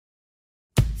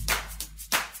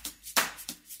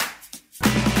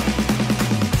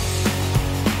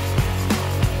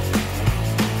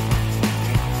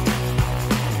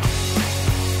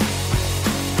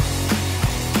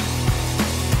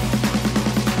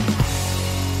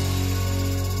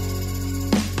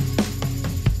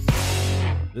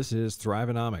This is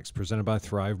Thriveonomics, presented by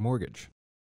Thrive Mortgage.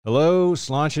 Hello,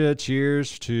 Sláinte.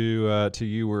 Cheers to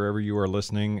you wherever you are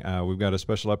listening. We've got a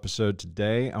special episode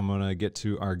today. I'm going to get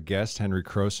to our guest, Henry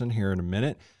Crowson, here in a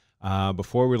minute.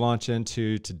 Before we launch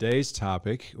into today's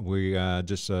topic, we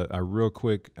just a real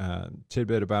quick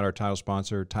tidbit about our title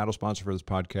sponsor. Title sponsor for this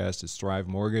podcast is Thrive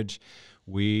Mortgage.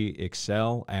 We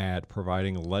excel at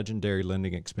providing legendary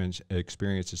lending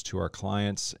experiences to our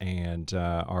clients and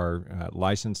are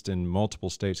licensed in multiple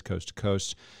states, coast to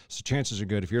coast. So chances are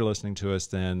good, if you're listening to us,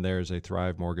 then there's a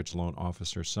Thrive Mortgage loan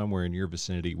officer somewhere in your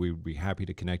vicinity. We would be happy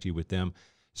to connect you with them.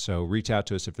 So reach out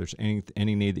to us if there's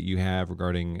any need that you have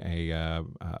regarding a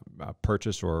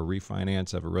purchase or a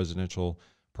refinance of a residential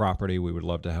property. We would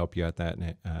love to help you at that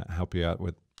and help you out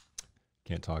with.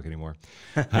 Can't talk anymore.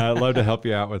 I'd love to help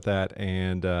you out with that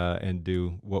and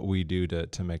do what we do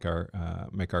to make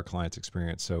our clients'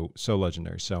 experience so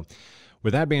legendary. So,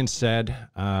 with that being said,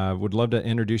 would love to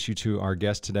introduce you to our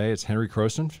guest today. It's Henry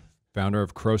Crowson, founder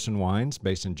of Crowson Wines,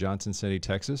 based in Johnson City,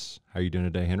 Texas. How are you doing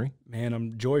today, Henry? Man,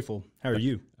 I'm joyful. How are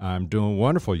you? I'm doing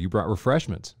wonderful. You brought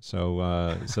refreshments,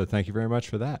 so thank you very much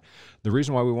for that. The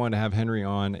reason why we wanted to have Henry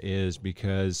on is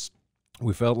because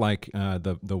we felt like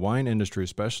the wine industry,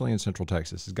 especially in Central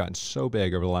Texas, has gotten so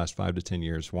big over the last 5 to 10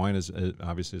 years. Wine is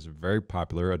obviously a very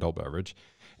popular adult beverage,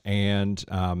 and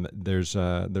there's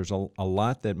a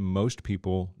lot that most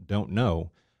people don't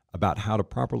know about how to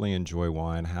properly enjoy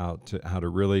wine, how to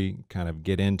really kind of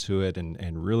get into it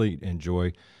and really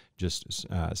enjoy just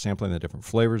sampling the different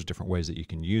flavors, different ways that you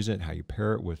can use it, how you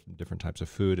pair it with different types of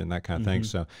food and that kind of thing.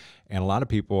 So, and a lot of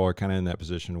people are kind of in that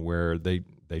position where they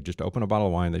just open a bottle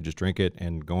of wine, they just drink it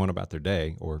and go on about their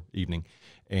day or evening,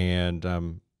 and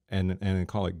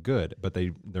call it good. But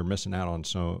they're missing out on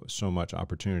so much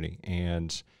opportunity.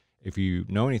 And if you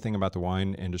know anything about the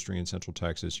wine industry in Central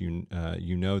Texas, you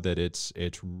know that it's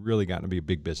really gotten to be a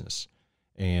big business,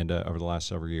 and over the last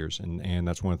several years, and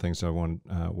that's one of the things I want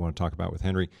to talk about with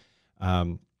Henry.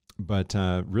 But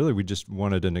really, we just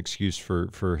wanted an excuse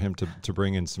for him to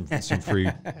bring in some free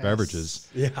beverages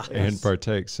and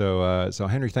partake. So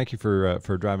Henry, thank you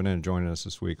for driving in and joining us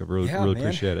this week. I really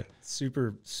appreciate it.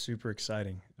 Super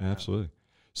exciting. Absolutely.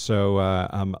 So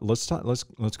let's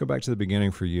go back to the beginning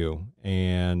for you,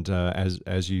 and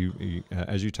as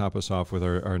you top us off with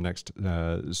our next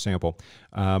sample,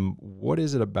 what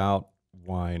is it about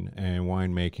wine and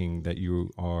winemaking that you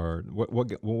are?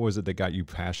 What was it that got you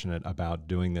passionate about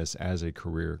doing this as a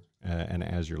career and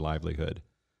as your livelihood?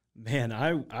 Man,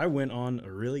 I went on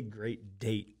a really great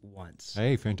date once.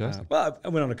 Hey, fantastic. Well, I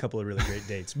went on a couple of really great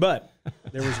dates, but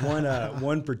there was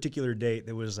one particular date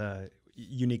that was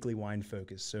uniquely wine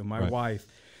focused. So my wife,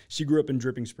 she grew up in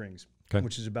Dripping Springs,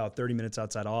 which is about 30 minutes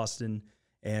outside Austin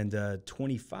and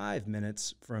 25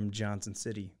 minutes from Johnson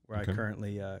City, where I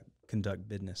currently conduct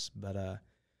business. But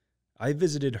I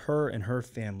visited her and her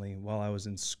family while I was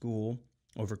in school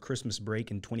over Christmas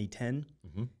break in 2010,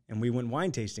 and we went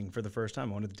wine tasting for the first time.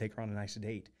 I wanted to take her on a nice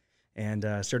date, and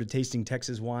started tasting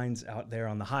Texas wines out there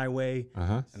on the highway,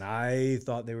 and I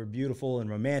thought they were beautiful and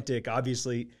romantic.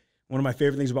 Obviously, one of my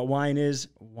favorite things about wine is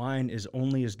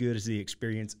only as good as the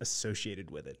experience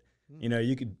associated with it. You know,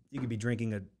 you could be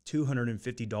drinking a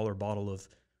 $250 bottle of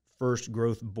first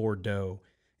growth Bordeaux,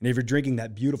 and if you're drinking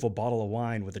that beautiful bottle of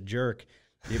wine with a jerk,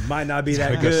 it might not be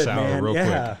that good, man.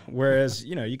 Quick. Whereas,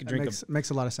 you know, you could drink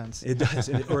makes a lot of sense. It does.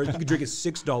 Or you could drink a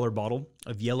 $6 bottle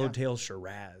of Yellowtail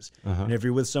Shiraz, and if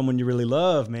you're with someone you really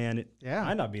love, man, it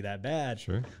might not be that bad.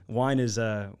 Sure. Wine is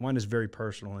very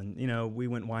personal, and you know, we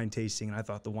went wine tasting, and I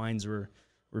thought the wines were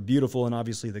beautiful, and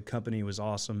obviously the company was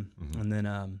awesome, and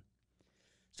then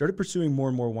started pursuing more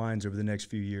and more wines over the next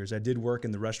few years. I did work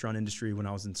in the restaurant industry when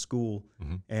I was in school,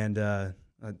 and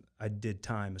I did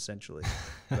time, essentially.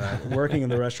 But working in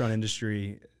the restaurant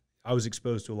industry, I was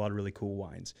exposed to a lot of really cool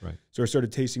wines. Right. So I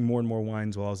started tasting more and more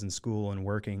wines while I was in school and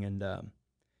working. And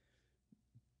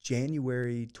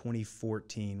January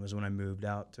 2014 was when I moved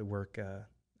out to work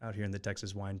out here in the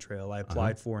Texas Wine Trail. I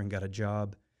applied for and got a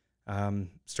job.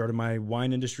 Started my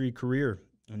wine industry career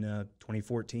in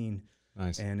 2014.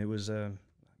 Nice. And it was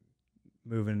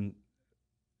moving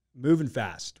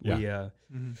fast. Yeah.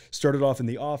 We started off in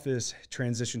the office,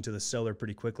 transitioned to the cellar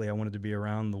pretty quickly. I wanted to be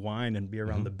around the wine and be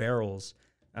around the barrels.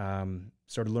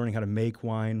 Started learning how to make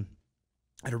wine.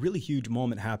 I had a really huge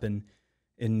moment happen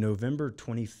in November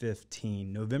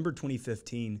 2015. November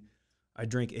 2015, I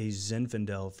drank a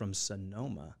Zinfandel from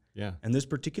Sonoma. Yeah. And this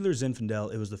particular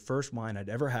Zinfandel, it was the first wine I'd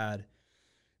ever had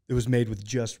that was made with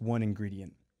just one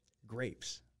ingredient,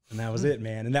 grapes. And that was it,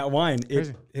 man. And that wine,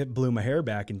 it blew my hair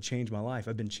back and changed my life.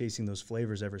 I've been chasing those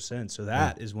flavors ever since. So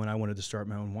that is when I wanted to start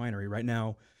my own winery. Right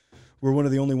now, we're one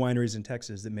of the only wineries in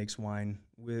Texas that makes wine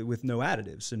with no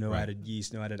additives. So no added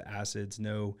yeast, no added acids,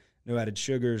 no added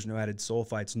sugars, no added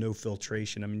sulfites, no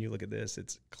filtration. I mean, you look at this,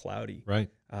 it's cloudy. Right.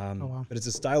 But it's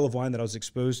a style of wine that I was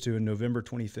exposed to in November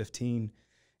 2015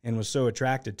 and was so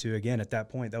attracted to. Again, at that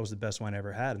point, that was the best wine I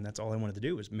ever had. And that's all I wanted to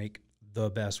do was make the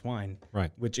best wine.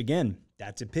 Right. Which, again,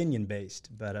 that's opinion-based.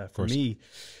 But for me,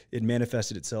 it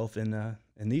manifested itself in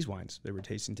these wines that we're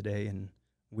tasting today. And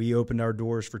we opened our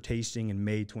doors for tasting in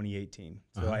May 2018.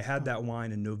 So I had that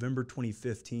wine in November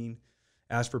 2015,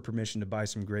 asked for permission to buy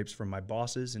some grapes from my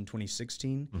bosses in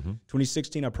 2016.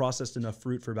 2016, I processed enough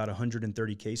fruit for about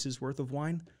 130 cases worth of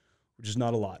wine, which is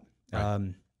not a lot.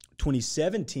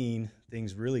 2017,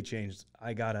 things really changed.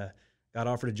 I got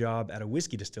offered a job at a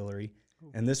whiskey distillery,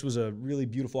 and this was a really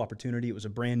beautiful opportunity. It was a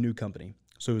brand new company.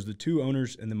 So it was the two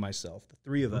owners and then myself, the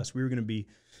three of us. We were going to be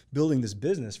building this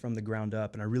business from the ground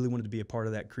up, and I really wanted to be a part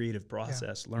of that creative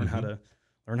process, learn how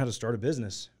to start a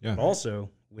business. But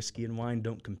also, whiskey and wine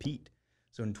don't compete.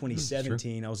 So in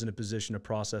 2017, I was in a position to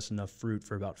process enough fruit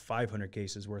for about 500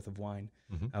 cases worth of wine.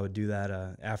 I would do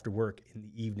that after work in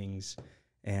the evenings.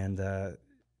 And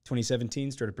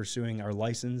 2017, started pursuing our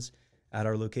license at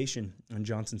our location in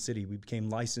Johnson City. We became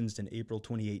licensed in April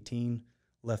 2018,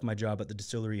 left my job at the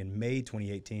distillery in May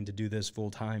 2018 to do this full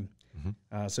time.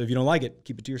 So if you don't like it,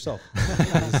 keep it to yourself.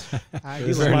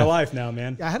 This is my life now,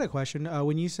 man. I had a question.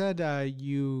 When you said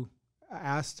you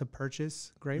asked to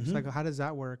purchase grapes, like how does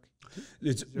that work?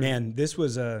 This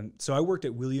was so I worked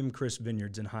at William Chris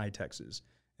Vineyards in High, Texas,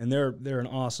 and they're an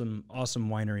awesome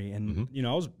winery, and you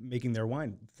know, I was making their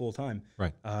wine full time.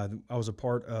 Right. I was a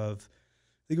part of,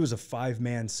 I think it was a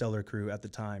 5-man cellar crew at the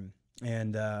time,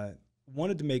 and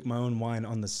wanted to make my own wine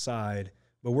on the side.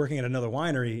 But working at another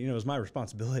winery, you know, it was my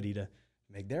responsibility to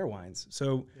make their wines.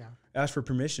 So asked for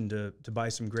permission to buy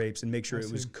some grapes and make sure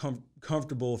it was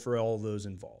comfortable for all those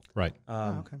involved. Right.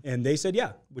 And they said,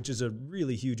 which is a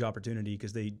really huge opportunity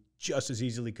because they just as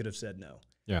easily could have said no.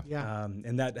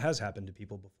 And that has happened to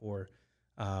people before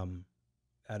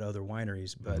at other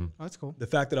wineries. But that's cool. The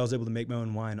fact that I was able to make my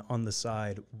own wine on the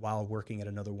side while working at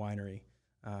another winery,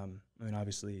 I mean,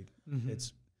 obviously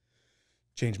it's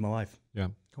changed my life. Yeah.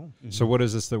 Cool. So what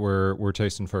is this that we're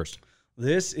tasting first?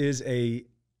 This is a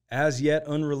as yet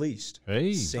unreleased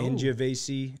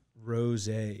Sangiovese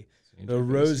Rosé. The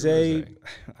Rosé,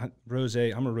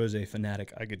 I'm a Rosé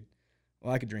fanatic.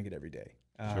 I could drink it every day.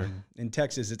 In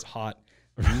Texas, it's hot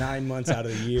 9 months out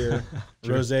of the year.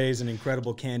 Rosé is an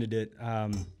incredible candidate.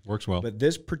 Works well. But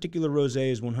this particular Rosé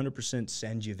is 100%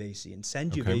 Sangiovese. And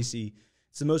Sangiovese,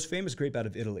 it's the most famous grape out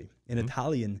of Italy. In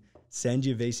Italian,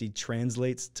 Sangiovese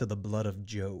translates to the blood of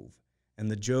Jove. And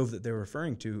the Jove that they're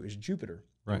referring to is Jupiter,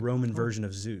 the Roman version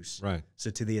of Zeus. Right. So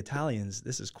to the Italians,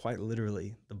 this is quite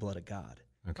literally the blood of God.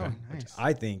 Okay. Oh, nice.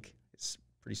 I think it's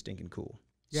pretty stinking cool.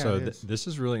 Yeah, so this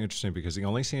is really interesting because the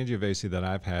only Sangiovese that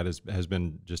I've had has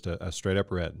been just a straight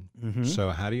up red. So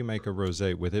how do you make a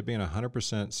rosé with it being 100%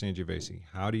 Sangiovese?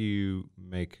 How do you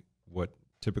make what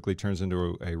typically turns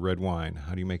into a red wine?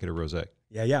 How do you make it a rosé?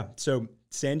 Yeah. So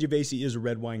Sangiovese is a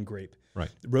red wine grape. Right.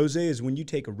 Rosé is when you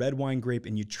take a red wine grape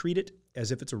and you treat it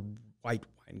as if it's a white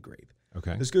wine grape.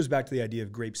 Okay. This goes back to the idea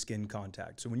of grape skin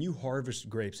contact. So when you harvest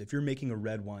grapes, if you're making a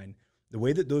red wine, the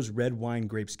way that those red wine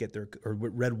grapes get their, or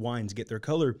red wines get their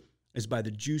color is by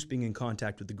the juice being in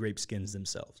contact with the grape skins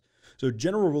themselves. So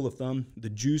general rule of thumb, the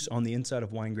juice on the inside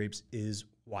of wine grapes is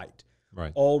white.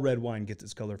 Right. All red wine gets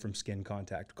its color from skin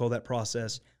contact. We call that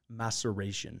process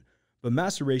maceration. But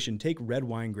maceration, take red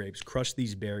wine grapes, crush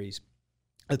these berries,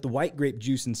 let the white grape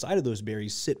juice inside of those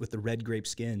berries sit with the red grape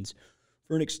skins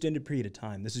for an extended period of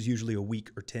time. This is usually a week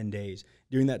or 10 days.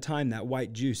 During that time, that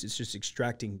white juice is just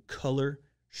extracting color,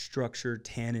 structure,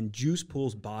 tannin. Juice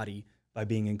pulls body by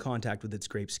being in contact with its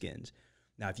grape skins.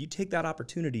 Now, if you take that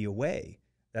opportunity away,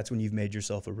 that's when you've made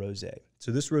yourself a rosé.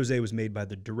 So this rosé was made by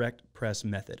the direct press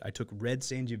method. I took red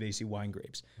Sangiovese wine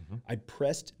grapes. I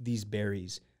pressed these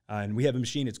berries, and we have a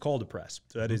machine. It's called a press.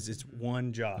 So that is, it's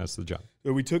one job. That's the job.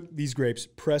 So we took these grapes,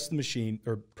 pressed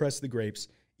the grapes,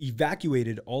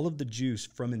 evacuated all of the juice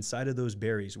from inside of those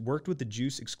berries, worked with the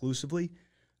juice exclusively,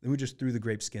 then we just threw the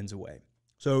grape skins away.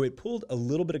 So it pulled a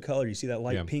little bit of color. You see that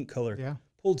light pink color? Yeah.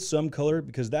 Pulled some color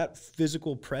because that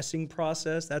physical pressing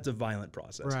process, that's a violent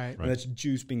process. Right. And that's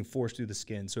juice being forced through the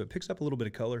skin. So it picks up a little bit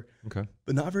of color,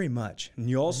 but not very much. And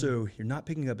you also, you're not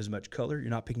picking up as much color.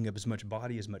 You're not picking up as much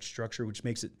body, as much structure, which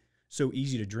makes it so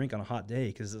easy to drink on a hot day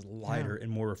because it's lighter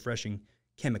and more refreshing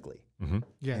chemically.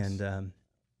 Yes. And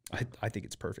I think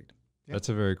it's perfect. That's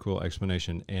a very cool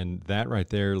explanation. And that right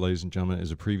there, ladies and gentlemen,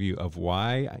 is a preview of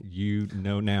why you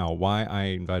know now why I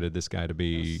invited this guy to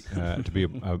be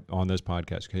on this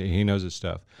podcast. He knows his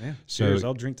stuff. Yeah. So, cheers.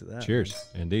 I'll drink to that. Cheers.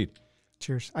 Indeed.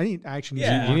 Cheers. I actually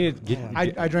need you need to get,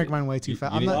 I drank mine way too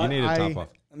fast. You need to top off.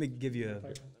 Let me give you a...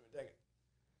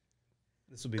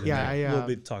 This will be the we'll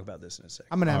be talk about this in a second.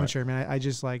 I'm an amateur, man. I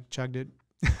just like chugged it.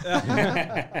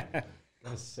 Gotta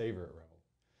savor it, Rebel.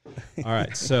 All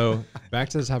right, so back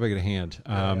to the topic at hand.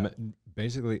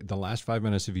 Basically, the last 5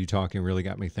 minutes of you talking really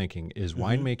got me thinking: is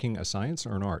winemaking a science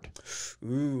or an art?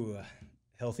 Ooh,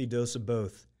 healthy dose of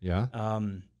both. Yeah.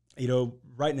 You know,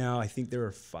 right now I think there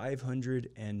are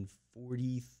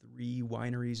 543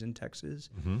 wineries in Texas,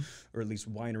 or at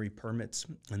least winery permits.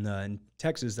 And in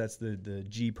Texas, that's the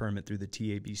G permit through the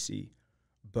TABC.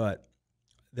 But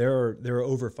there are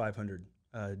over 500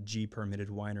 G permitted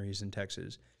wineries in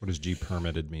Texas. What does G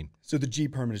permitted mean? So the G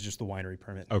permit is just the winery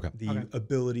permit. Okay. The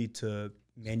ability to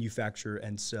manufacture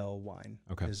and sell wine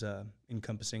is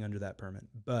encompassing under that permit.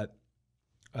 But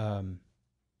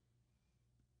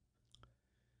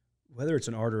whether it's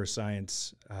an art or a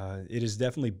science, it is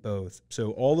definitely both.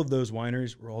 So all of those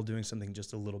wineries, we're all doing something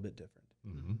just a little bit different.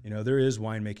 You know, there is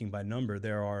winemaking by number.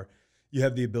 You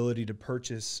have the ability to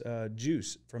purchase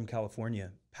juice from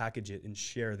California, package it, and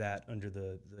share that under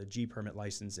the G permit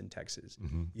license in Texas.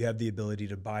 You have the ability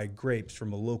to buy grapes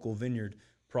from a local vineyard,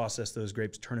 process those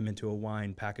grapes, turn them into a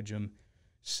wine, package them,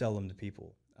 sell them to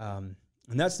people. And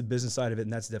that's the business side of it,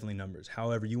 and that's definitely numbers.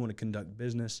 However you want to conduct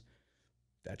business,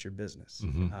 that's your business.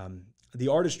 The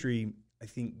artistry, I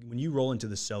think, when you roll into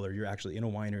the cellar, you're actually in a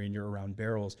winery and you're around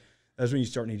barrels. That's when you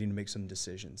start needing to make some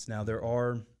decisions. Now, there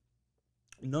are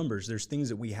numbers. There's things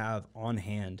that we have on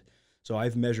hand. So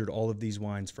I've measured all of these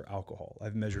wines for alcohol.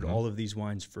 I've measured all of these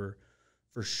wines for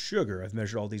sugar. I've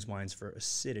measured all these wines for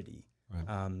acidity. Right.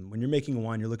 When you're making a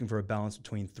wine, you're looking for a balance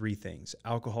between three things: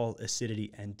 alcohol,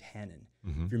 acidity, and tannin.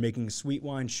 If you're making a sweet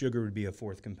wine, sugar would be a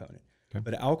fourth component.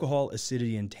 But alcohol,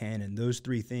 acidity, and tannin, those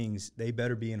three things, they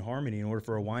better be in harmony in order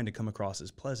for a wine to come across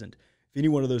as pleasant. If any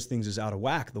one of those things is out of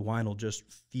whack, the wine will just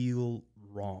feel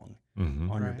wrong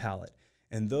on your palate.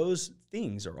 And those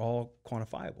things are all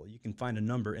quantifiable. You can find a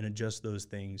number and adjust those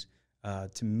things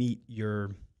to meet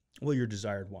your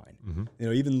desired wine. You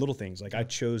know, even little things like I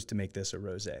chose to make this a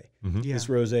rosé. This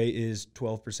rosé is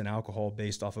 12% alcohol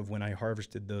based off of when I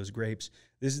harvested those grapes.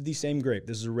 This is the same grape.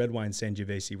 This is a red wine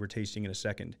Sangiovese we're tasting in a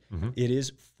second. It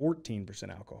is 14%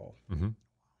 alcohol.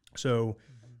 So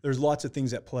there's lots of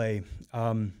things at play,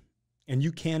 and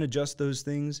you can adjust those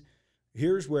things.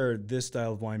 Here's where this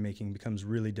style of winemaking becomes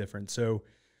really different. So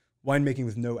winemaking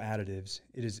with no additives,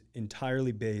 it is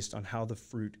entirely based on how the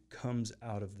fruit comes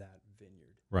out of that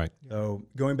vineyard. Right. So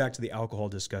going back to the alcohol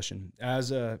discussion,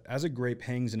 as a grape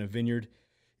hangs in a vineyard,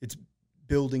 it's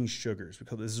building sugars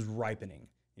because this is ripening.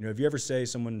 You know, if you ever say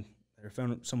someone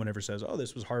ever says, "Oh,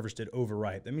 this was harvested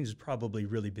overripe," that means it's probably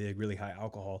really big, really high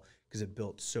alcohol because it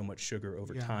built so much sugar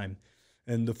over time.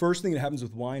 And the first thing that happens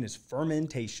with wine is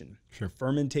fermentation.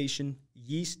 Fermentation,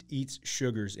 yeast eats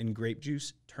sugars in grape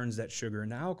juice, turns that sugar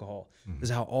into alcohol. This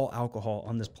is how all alcohol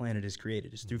on this planet is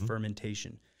created, is through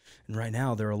fermentation. And right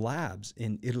now there are labs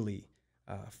in Italy,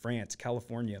 France,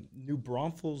 California, New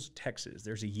Braunfels, Texas.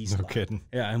 There's a yeast lab. Kidding.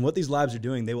 Yeah, and what these labs are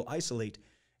doing, they will isolate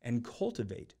and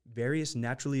cultivate various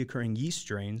naturally occurring yeast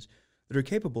strains that are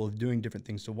capable of doing different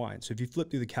things to wine. So if you flip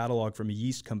through the catalog from a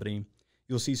yeast company,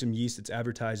 you'll see some yeast that's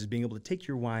advertised as being able to take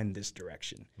your wine this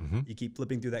direction. You keep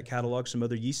flipping through that catalog, some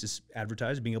other yeast is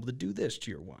advertised as being able to do this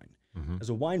to your wine. As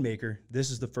a winemaker,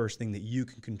 this is the first thing that you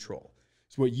can control.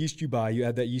 So what yeast you buy, you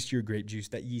add that yeast to your grape juice.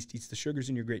 That yeast eats the sugars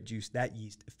in your grape juice. That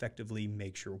yeast effectively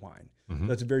makes your wine.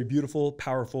 That's a very beautiful,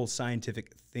 powerful,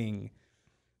 scientific thing.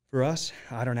 For us,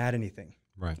 I don't add anything,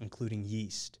 including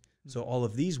yeast. So all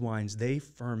of these wines, they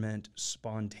ferment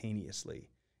spontaneously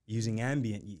using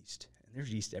ambient yeast.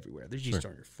 There's yeast everywhere. There's yeast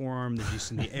on your forearm. There's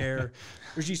yeast in the air.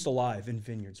 There's yeast alive in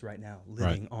vineyards right now,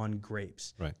 living on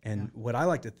grapes. And what I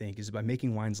like to think is by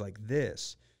making wines like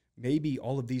this, maybe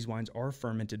all of these wines are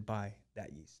fermented by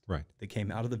that yeast. They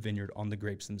came out of the vineyard on the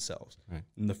grapes themselves.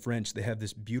 In the French, they have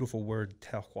this beautiful word,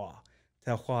 terroir.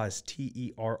 Terroir is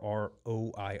Terroir.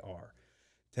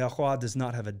 Terroir does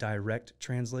not have a direct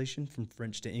translation from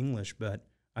French to English, but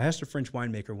I asked a French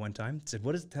winemaker one time, said,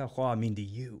 "What does terroir mean to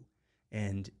you?"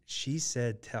 And she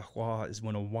said terroir is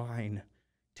when a wine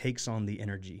takes on the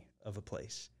energy of a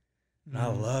place. And I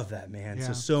love that, man.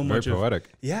 So much very poetic.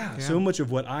 So much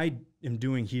of what I am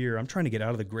doing here, I'm trying to get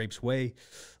out of the grape's way,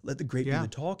 let the grape do the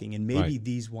talking. And maybe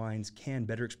these wines can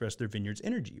better express their vineyard's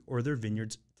energy or their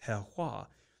vineyard's terroir.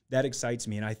 That excites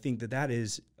me. And I think that that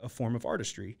is a form of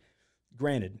artistry.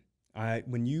 Granted,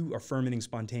 When you are fermenting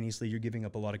spontaneously, you're giving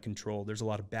up a lot of control. There's a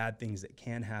lot of bad things that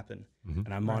can happen,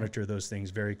 and I monitor those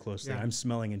things very closely. I'm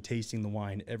smelling and tasting the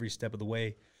wine every step of the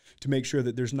way to make sure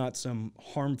that there's not some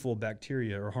harmful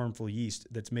bacteria or harmful yeast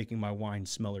that's making my wine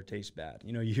smell or taste bad.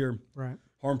 You know, you hear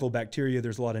harmful bacteria,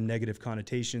 there's a lot of negative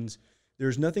connotations.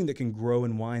 There's nothing that can grow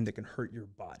in wine that can hurt your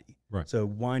body. So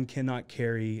wine cannot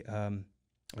carry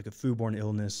like a foodborne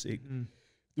illness.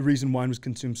 The reason wine was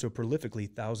consumed so prolifically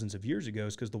thousands of years ago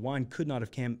is because the wine could not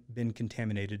have been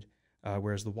contaminated,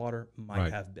 whereas the water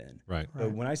might have been. So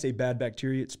when I say bad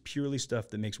bacteria, it's purely stuff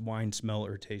that makes wine smell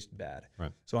or taste bad.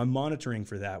 So I'm monitoring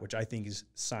for that, which I think is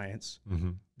science.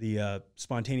 The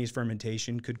spontaneous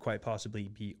fermentation could quite possibly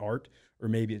be art, or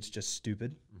maybe it's just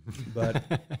stupid. But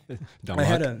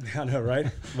I know, right?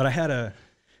 But I had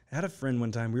a friend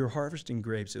one time. We were harvesting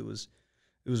grapes. It was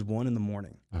 1 in the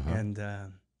morning, and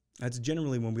that's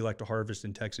generally when we like to harvest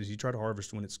in Texas. You try to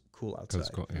harvest when it's cool outside. It's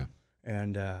cool, yeah.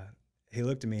 And he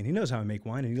looked at me, and he knows how I make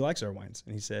wine, and he likes our wines.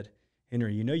 And he said,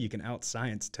 "Henry, you know you can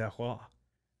out-science terroir."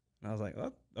 And I was like,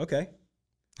 "Oh, okay.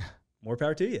 More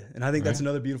power to you." And I think that's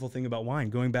another beautiful thing about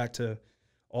wine. Going back to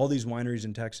all these wineries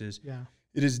in Texas,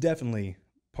 it is definitely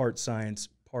part science,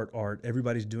 part art.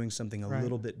 Everybody's doing something a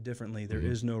little bit differently. There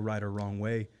is no right or wrong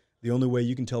way. The only way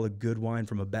you can tell a good wine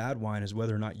from a bad wine is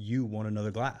whether or not you want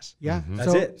another glass.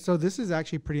 That's it. So this is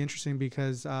actually pretty interesting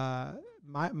because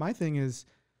my thing is,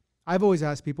 I've always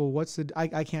asked people,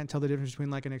 I can't tell the difference between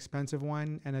like an expensive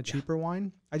wine and a cheaper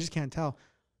wine. I just can't tell.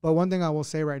 But one thing I will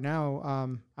say right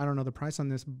now, I don't know the price on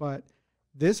this, but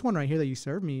this one right here that you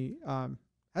served me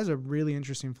has a really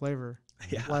interesting flavor.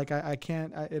 Like I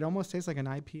can't, it almost tastes like an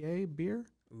IPA beer.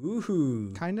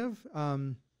 Ooh. Kind of.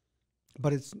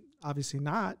 But it's obviously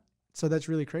not. So that's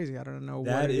really crazy. I don't know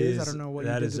what it is. I don't know what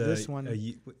you did to this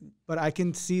one. But I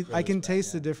can see, I can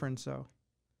taste the difference. So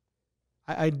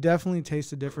I definitely taste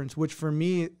the difference, which for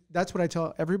me, that's what I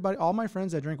tell everybody, all my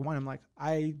friends that drink wine. I'm like,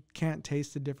 I can't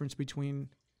taste the difference between,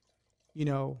 you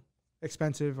know,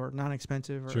 expensive or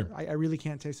non-expensive. Or I really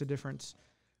can't taste the difference.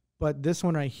 But this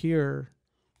one right here,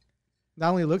 not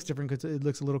only looks different because it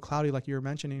looks a little cloudy like you were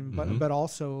mentioning, but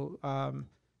also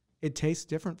it tastes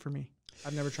different for me.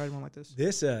 I've never tried one like this.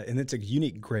 And it's a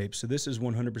unique grape. So this is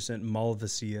 100%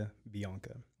 Malvasia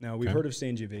Bianca. Now, we've heard of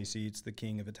Sangiovese. It's the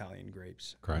king of Italian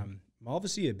grapes.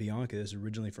 Malvasia Bianca is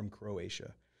originally from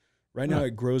Croatia. Right now,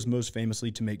 it grows most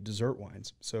famously to make dessert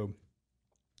wines. So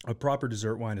a proper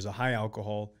dessert wine is a high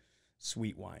alcohol,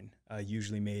 sweet wine,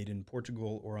 usually made in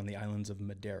Portugal or on the islands of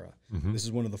Madeira. This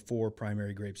is one of the 4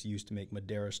 primary grapes used to make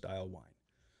Madeira-style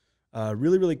wine.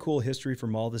 Really, really cool history for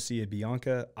Malvasia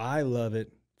Bianca. I love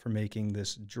it for making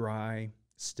this dry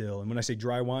still. And when I say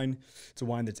dry wine, it's a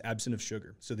wine that's absent of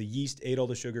sugar. So the yeast ate all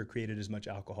the sugar, created as much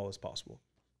alcohol as possible.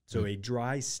 So a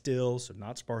dry still, so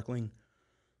not sparkling,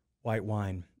 white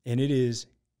wine. And it is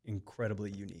incredibly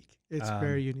unique. It's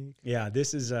very unique. Yeah,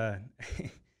 this is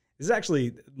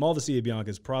actually, Malvasia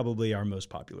Bianca is probably our most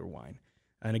popular wine.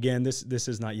 And again, this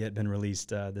has not yet been released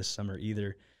this summer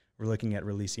either. We're looking at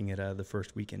releasing it the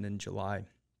first weekend in July.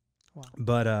 Wow.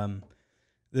 But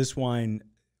this wine,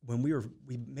 when we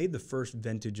made the first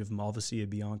vintage of Malvasia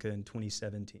Bianca in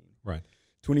 2017.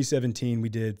 2017, we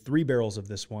did 3 barrels of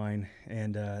this wine,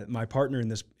 and my partner in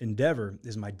this endeavor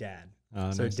is my dad.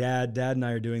 So nice. Dad and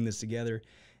I are doing this together,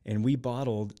 and we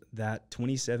bottled that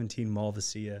 2017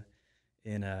 Malvasia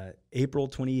in April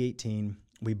 2018.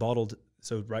 We bottled,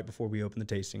 so right before we opened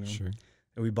the tasting room.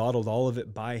 And we bottled all of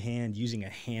it by hand using a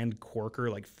hand corker,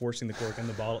 like forcing the cork in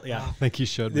the bottle. Yeah, I think you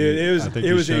showed me. It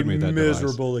was a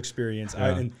miserable experience.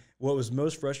 And what was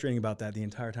most frustrating about that the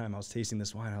entire time I was tasting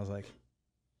this wine, I was like,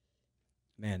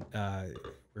 man,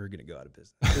 we're gonna go out of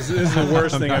business. This is the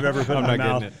worst thing I've ever put in my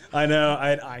mouth. I know.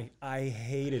 I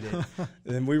hated it.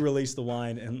 Then we released the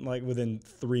wine, and like within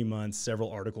 3 months, several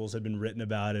articles had been written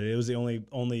about it. It was the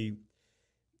only.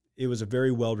 It was a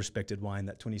very well-respected wine,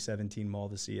 that 2017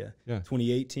 Malvasia.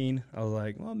 2018, I was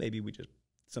like, well, maybe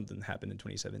something happened in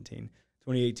 2017.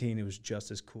 2018, it was just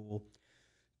as cool.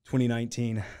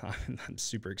 2019, I'm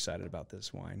super excited about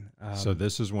this wine. So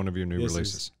this is one of your new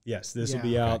releases? Yes, this will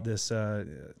be out this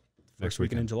first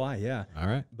weekend in July, All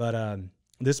right. But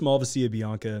this Malvasia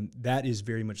Bianca, that is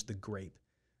very much the grape.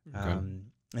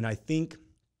 And I think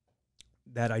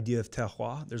that idea of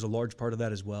terroir, there's a large part of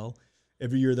that as well.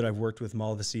 Every year that I've worked with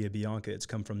Malvasia Bianca, it's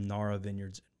come from Nara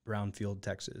Vineyards, Brownfield,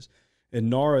 Texas.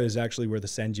 And Nara is actually where the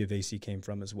Sangiovese came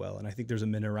from as well. And I think there's a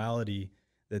minerality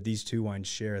that these 2 wines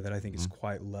share that I think is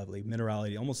quite lovely.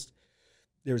 Minerality, almost,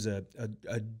 there's a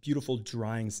beautiful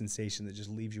drying sensation that just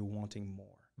leaves you wanting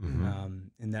more.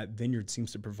 And that vineyard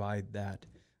seems to provide that.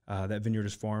 That vineyard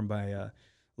is farmed by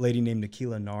lady named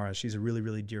Nikila Nara. She's a really,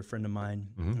 really dear friend of mine.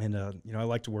 And, you know, I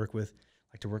like to work with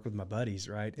my buddies.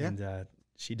 Right. Yeah. And,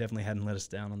 she definitely hadn't let us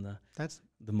down on the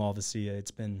Malvasia. It's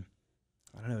been,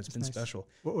 I don't know, it's been nice. Special.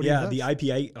 What yeah. The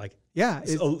IPA, like, yeah.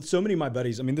 So many of my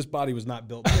buddies, I mean, this body was not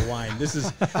built for wine. This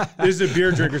is a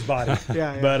beer drinker's body.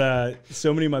 Yeah. But,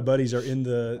 so many of my buddies are in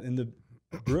the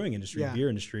brewing industry, beer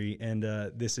industry, and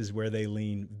this is where they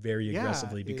lean very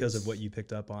aggressively because of what you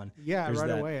picked up on. Yeah, There's right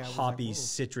that away. Hoppy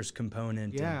citrus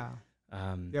component. Yeah.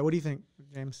 Yeah. What do you think,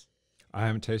 James? I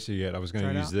haven't tasted it yet. I was going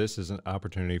to use this as an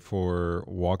opportunity for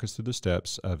walk us through the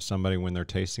steps of somebody when they're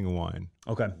tasting a wine.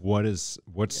 Okay. What's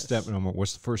step number?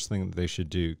 What's the first thing that they should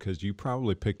do? Because you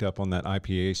probably picked up on that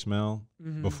IPA smell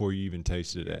before you even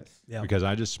tasted it. Yeah. Because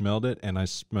I just smelled it and I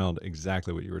smelled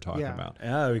exactly what you were talking about.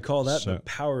 Yeah, we call that the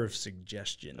power of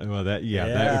suggestion. Well, that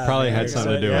probably had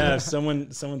something to do with it. If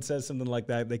someone says something like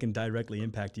that, they can directly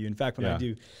impact you. In fact, when I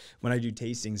do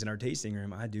tastings in our tasting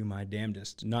room, I do my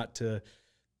damnedest not to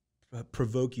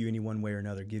provoke you any one way or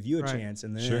another, give you a chance,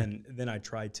 and then I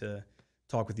try to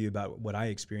talk with you about what I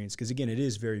experienced, because again, it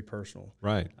is very personal.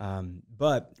 Right.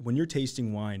 But when you're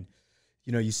tasting wine,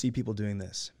 you know, you see people doing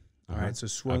this. All right, so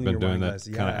swirling your wine glass.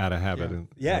 I've been doing that kind of out of habit. In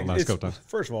the last couple times.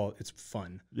 First of all, it's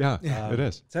fun. Yeah, it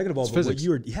is. Second of all,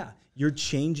 you're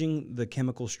changing the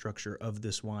chemical structure of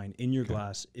this wine in your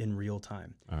glass in real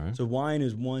time. All right. So wine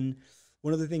is one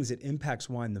of the things that impacts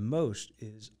wine the most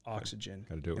is oxygen.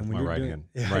 Got to do it with my right hand.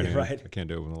 Right. I can't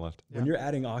do it with the left. When you're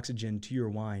adding oxygen to your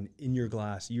wine in your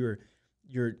glass, you're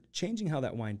changing how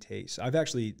that wine tastes. I've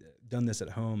actually done this at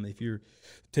home. If you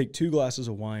take 2 glasses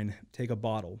of wine, take a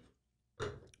bottle,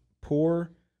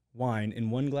 pour wine in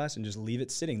one glass and just leave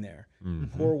it sitting there.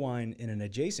 Pour wine in an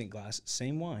adjacent glass,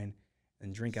 same wine,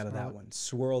 and drink out of that one.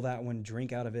 Swirl that one,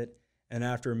 drink out of it, and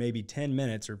after maybe 10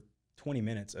 minutes or 20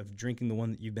 minutes of drinking the one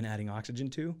that you've been adding oxygen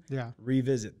to,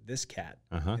 revisit this cat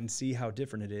and see how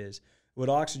different it is. What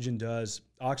oxygen does,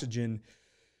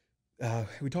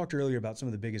 we talked earlier about some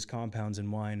of the biggest compounds in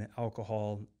wine: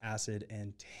 alcohol, acid,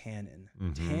 and tannin.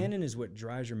 Tannin is what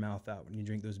dries your mouth out when you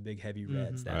drink those big heavy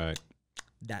reds,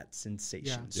 that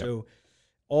sensation. So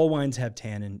all wines have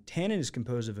tannin. Tannin is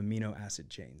composed of amino acid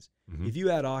chains. If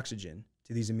you add oxygen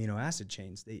to these amino acid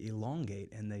chains, they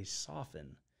elongate and they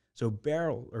soften. So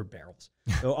barrels.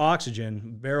 So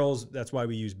oxygen, barrels, that's why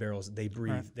we use barrels. They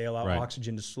breathe. They allow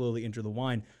oxygen to slowly enter the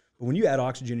wine. But when you add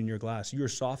oxygen in your glass, you are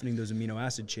softening those amino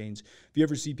acid chains. If you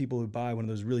ever see people who buy one of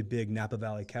those really big Napa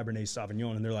Valley Cabernet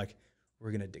Sauvignon and they're like,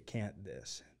 we're going to decant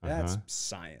this. That's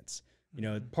science. You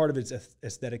know, part of it's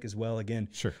aesthetic as well. Again,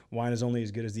 wine is only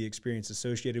as good as the experience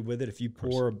associated with it. If you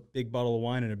pour a big bottle of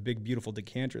wine in a big, beautiful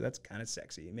decanter, that's kind of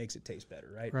sexy. It makes it taste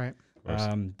better, right? Right.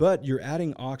 But you're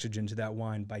adding oxygen to that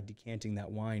wine by decanting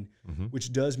that wine,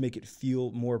 which does make it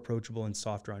feel more approachable and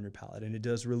softer on your palate. And it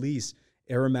does release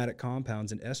aromatic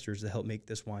compounds and esters that help make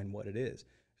this wine what it is.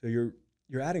 So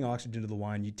you're adding oxygen to the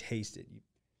wine, you taste it. You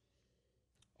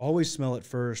always smell it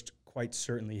first, quite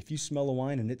certainly. If you smell a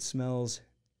wine and it smells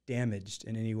damaged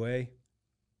in any way,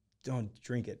 don't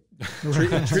drink it.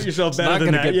 Treat yourself better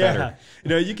than that. Better. You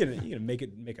know, you can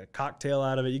make a cocktail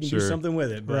out of it. You can do something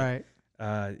with it. But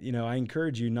you know, I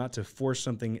encourage you not to force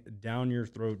something down your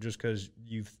throat just because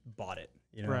you've bought it.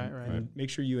 You know, and make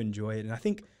sure you enjoy it. And I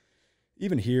think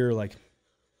even here, like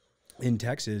in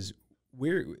Texas,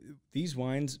 these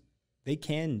wines, they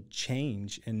can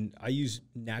change. And I use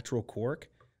natural cork.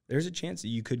 There's a chance that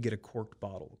you could get a corked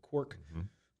bottle.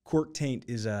 Cork taint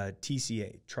is a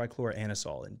TCA,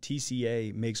 trichloroanisole, and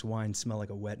TCA makes wine smell like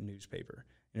a wet newspaper.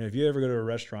 You know, if you ever go to a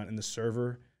restaurant and the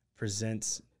server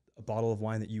presents a bottle of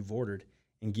wine that you've ordered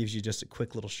and gives you just a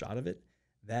quick little shot of it,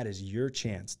 that is your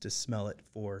chance to smell it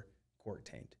for cork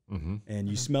taint. And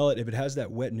you smell it, if it has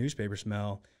that wet newspaper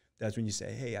smell, that's when you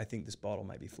say, hey, I think this bottle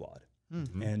might be flawed.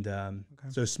 And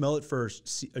so smell it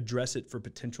first, address it for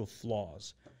potential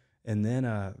flaws. And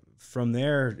then from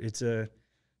there, it's a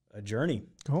journey,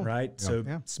 right? So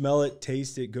smell it,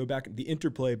 taste it, go back. The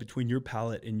interplay between your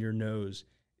palate and your nose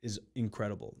is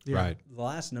incredible. The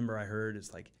last number I heard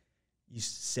is like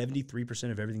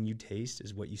 73% of everything you taste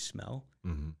is what you smell.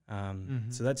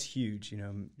 So that's huge, you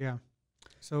know. Yeah.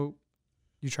 So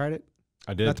you tried it?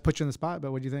 I did. Not to put you on the spot,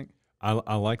 but what do you think?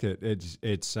 I like it.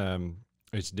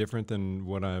 It's different than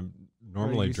what I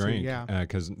normally drink.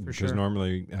 Because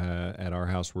normally at our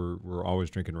house we're always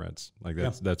drinking reds. Like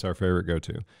that's our favorite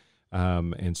go-to.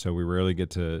 And so we rarely get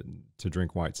to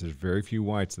drink whites. There's very few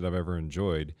whites that I've ever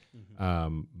enjoyed.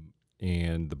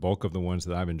 And the bulk of the ones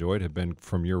that I've enjoyed have been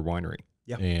from your winery.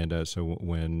 And so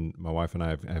when my wife and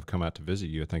I have come out to visit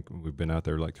you, I think we've been out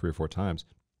there like 3 or 4 times.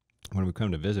 When we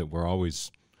come to visit,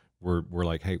 we're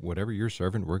like, hey, whatever you're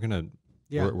serving, we're gonna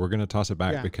Yeah. We're going to toss it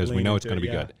back because we know it's going to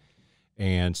be good.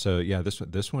 And so, yeah,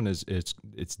 this one is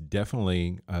it's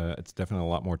definitely a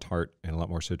lot more tart and a lot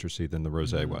more citrusy than the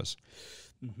rosé was.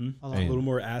 A little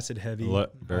more acid heavy.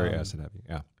 Very acid heavy.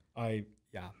 Yeah.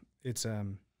 It's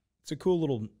a cool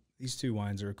little. These two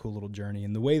wines are a cool little journey,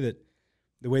 and the way that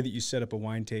you set up a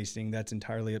wine tasting, that's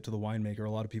entirely up to the winemaker. A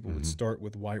lot of people would start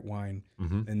with white wine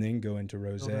and then go into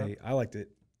rosé. I like to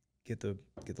get the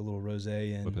little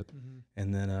rosé in,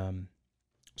 and then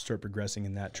start progressing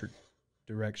in that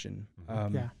direction.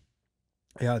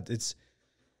 It's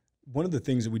one of the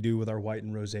things that we do with our white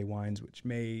and rosé wines, which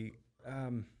may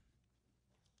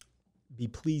be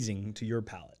pleasing to your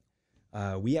palate.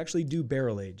 We actually do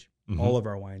barrel age all of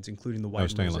our wines, including the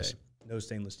white and rosé. No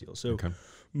stainless steel. So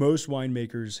most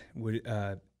winemakers would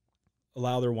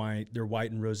allow their white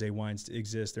and rosé wines to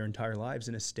exist their entire lives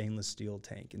in a stainless steel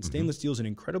tank. And stainless steel is an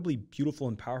incredibly beautiful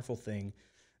and powerful thing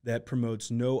that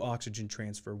promotes no oxygen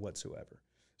transfer whatsoever.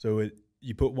 So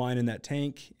you put wine in that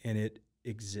tank and it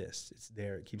exists. It's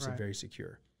there. It keeps it very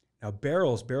secure. Now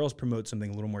barrels promote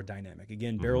something a little more dynamic.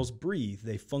 Again, barrels breathe.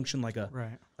 They function like a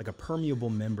permeable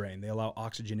membrane. They allow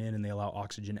oxygen in and they allow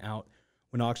oxygen out.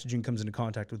 When oxygen comes into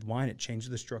contact with wine, it changes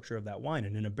the structure of that wine.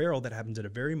 And in a barrel, that happens at a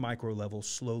very micro level,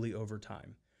 slowly over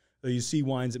time. So you see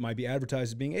wines that might be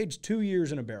advertised as being aged 2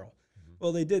 years in a barrel.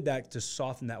 Well, they did that to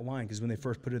soften that wine because when they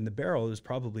first put it in the barrel, it was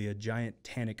probably a giant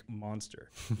tannic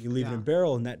monster. You leave it in a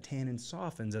barrel and that tannin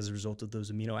softens as a result of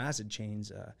those amino acid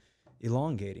chains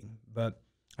elongating. But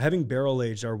having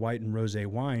barrel-aged our white and rosé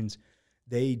wines,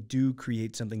 they do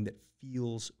create something that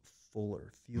feels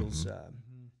fuller, feels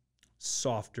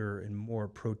softer and more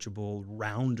approachable.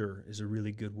 Rounder is a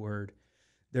really good word.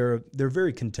 They're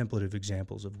very contemplative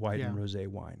examples of white and rosé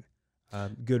wine.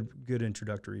 Good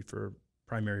introductory for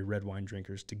primary red wine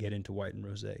drinkers to get into white and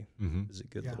rosé is a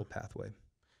good little pathway.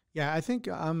 Yeah, I think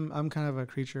I'm kind of a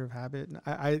creature of habit.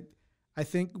 I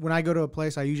think when I go to a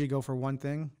place, I usually go for one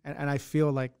thing, and I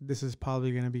feel like this is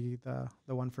probably going to be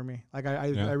the one for me. Like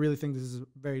I really think this is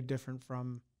very different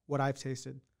from what I've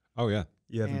tasted. Oh yeah,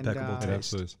 you have impeccable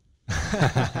taste. Absolutely.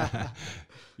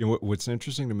 What's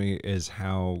interesting to me is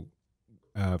how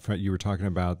you were talking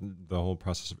about the whole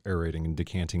process of aerating and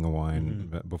decanting a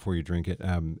wine before you drink it,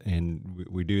 and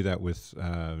we do that with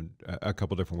a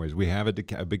couple different ways. We have a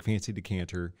big fancy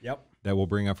decanter that we'll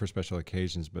bring up for special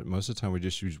occasions, but most of the time we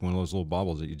just use one of those little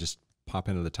baubles that you just pop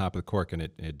into the top of the cork, and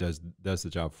it does the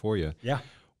job for you. Yeah.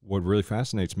 What really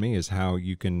fascinates me is how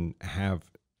you can have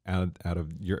out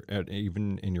of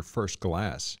even in your first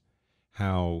glass,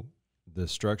 how the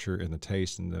structure and the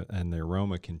taste and the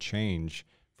aroma can change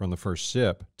from the first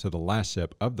sip to the last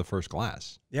sip of the first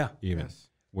glass. Yeah. Even. Yes.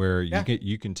 Where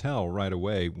you can tell right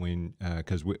away when,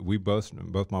 because we both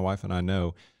my wife and I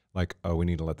know, like, oh, we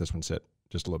need to let this one sit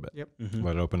just a little bit. Yep.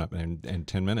 Let it open up, and in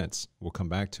 10 minutes we'll come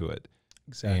back to it.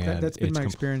 Exactly. That's been my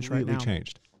experience right now.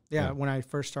 Changed. Yeah. When I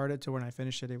first started to when I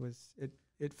finished it,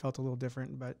 it felt a little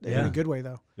different, but in a good way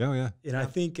though. Oh yeah. And I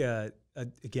think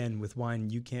again with wine,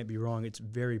 you can't be wrong. It's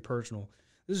very personal.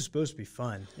 This is supposed to be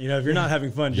fun. You know, if you're not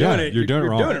having fun doing it, you're doing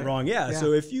it wrong. Yeah.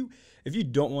 So if you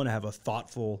don't want to have a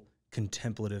thoughtful,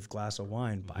 contemplative glass of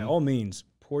wine, by all means,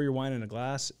 pour your wine in a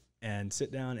glass and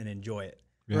sit down and enjoy it.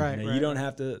 Yeah. Right. You don't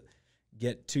have to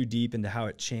get too deep into how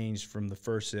it changed from the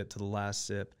first sip to the last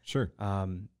sip. Sure.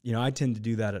 I tend to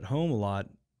do that at home a lot,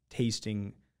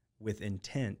 tasting with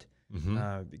intent,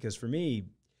 because for me,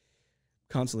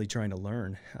 constantly trying to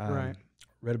learn.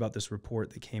 Read about this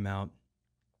report that came out.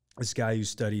 This guy who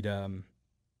studied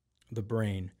the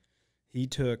brain, he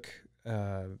took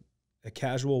a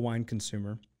casual wine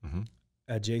consumer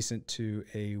adjacent to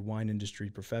a wine industry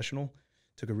professional,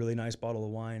 took a really nice bottle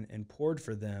of wine and poured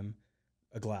for them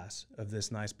a glass of this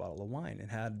nice bottle of wine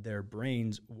and had their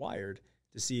brains wired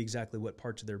to see exactly what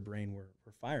parts of their brain were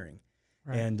firing.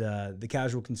 Right. And the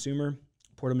casual consumer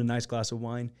poured them a nice glass of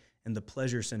wine and the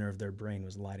pleasure center of their brain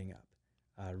was lighting up.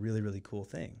 Really, really cool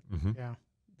thing. Yeah.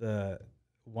 The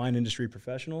wine industry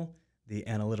professional, the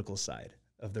analytical side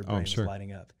of their brain was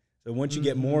lighting up. So once you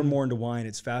get more and more into wine,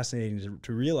 it's fascinating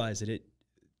to realize that it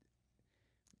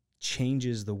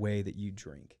changes the way that you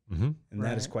drink. And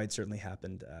that has quite certainly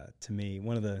happened to me.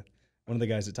 One of the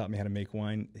guys that taught me how to make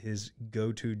wine, his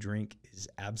go-to drink is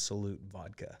absolute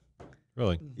vodka.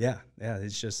 Really? Yeah.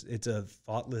 It's a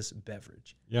thoughtless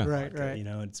beverage. Yeah. Right. You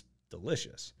know, it's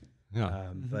delicious. Yeah.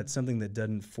 But something that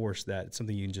doesn't force that. It's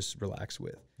something you can just relax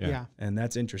with. Yeah. And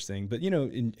that's interesting. But,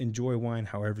 enjoy wine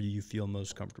however you feel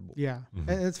most comfortable. Yeah.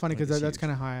 And it's funny because that's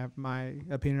kind of how my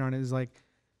opinion on it is like,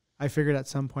 I figured at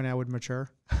some point I would mature.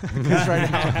 Because right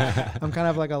now I'm kind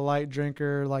of like a light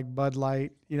drinker, like Bud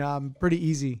Light. I'm pretty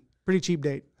easy pretty cheap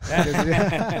date.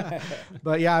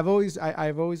 But yeah, I've always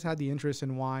had the interest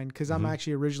in wine because I'm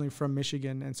actually originally from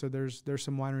Michigan, and so there's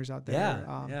some wineries out there.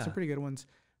 Some pretty good ones.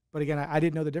 But again, I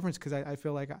didn't know the difference because I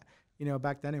feel like,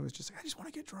 back then it was just like, I just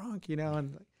want to get drunk,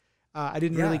 and I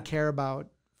didn't really care about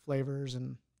flavors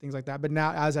and things like that. But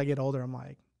now as I get older, I'm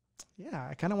like, yeah,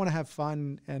 I kind of want to have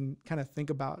fun and kind of think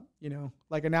about,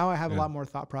 like now I have a lot more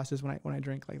thought process when I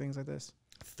drink like things like this.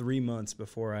 3 months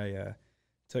before I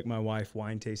took my wife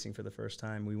wine tasting for the first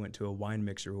time, we went to a wine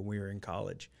mixer when we were in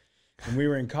college. And we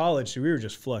were in college, so we were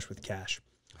just flush with cash.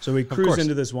 So we cruised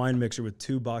into this wine mixer with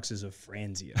 2 boxes of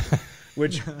Franzia,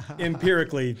 which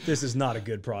empirically, this is not a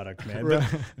good product, man. Right.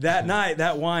 But that night,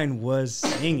 that wine was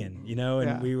singing,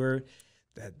 and we were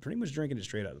pretty much drinking it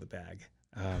straight out of the bag.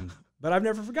 But I've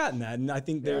never forgotten that. And I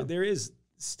think there is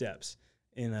steps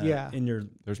in your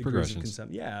there's progressions.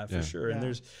 Yeah, for sure. Yeah. And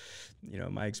there's,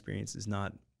 my experience is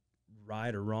not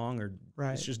right or wrong, or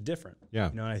it's just different. Yeah.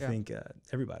 And I think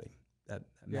everybody, that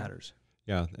matters.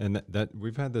 Yeah, and that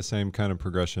we've had the same kind of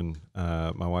progression.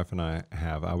 My wife and I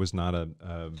have. I was not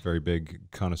a very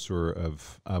big connoisseur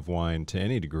of wine to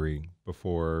any degree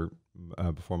before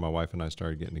my wife and I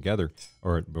started getting together,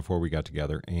 or before we got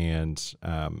together, and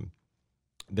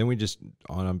then we just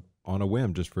on a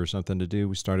whim, just for something to do,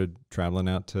 we started traveling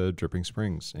out to Dripping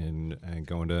Springs and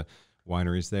going to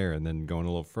wineries there, and then going a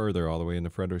little further all the way into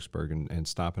Fredericksburg and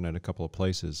stopping at a couple of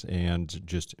places and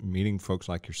just meeting folks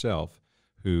like yourself,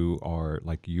 who are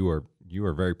like you are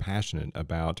very passionate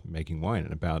about making wine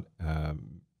and about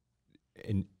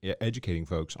educating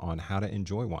folks on how to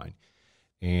enjoy wine.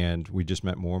 And we just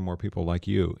met more and more people like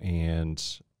you, and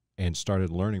started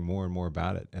learning more and more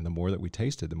about it. And the more that we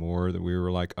tasted, the more that we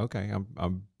were like, okay,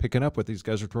 I'm picking up what these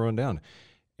guys are throwing down.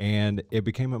 And it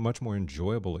became a much more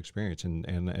enjoyable experience.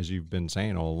 And as you've been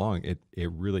saying all along, it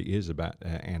really is about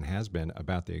and has been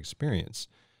about the experience,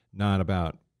 not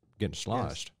about getting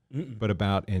sloshed. Yes. But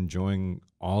about enjoying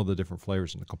all the different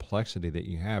flavors and the complexity that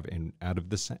you have out of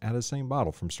the same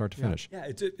bottle from start to finish. Yeah,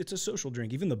 it's a social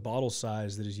drink. Even the bottle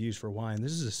size that is used for wine,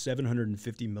 this is a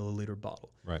 750 milliliter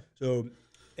bottle. Right. So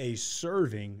a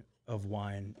serving of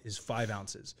wine is 5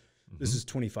 ounces. This is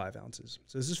 25 ounces.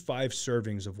 So this is 5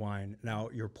 servings of wine. Now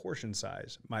your portion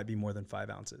size might be more than 5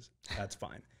 ounces. That's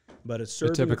fine. But a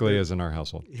serving, it typically is in our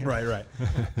household. Yeah. Right.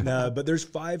 But there's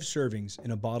 5 servings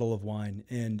in a bottle of wine,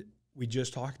 and we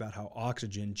just talked about how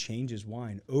oxygen changes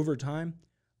wine. Over time,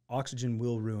 oxygen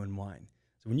will ruin wine.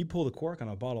 So when you pull the cork on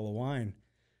a bottle of wine,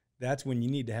 that's when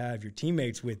you need to have your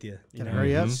teammates with you.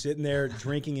 Hurry up. Sitting there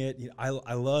drinking it. I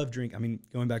love drinking. I mean,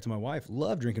 going back to my wife,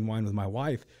 love drinking wine with my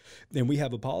wife. And we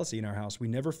have a policy in our house. We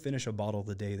never finish a bottle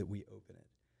the day that we open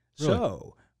it. Really?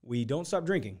 So we don't stop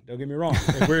drinking. Don't get me wrong.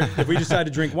 If we decide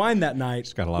to drink wine that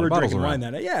night, we're drinking wine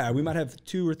that night. Yeah, we might have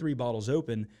 2 or 3 bottles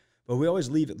open, but we always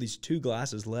leave at least 2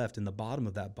 glasses left in the bottom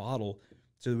of that bottle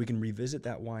so that we can revisit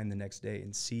that wine the next day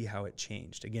and see how it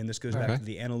changed. Again, this goes back to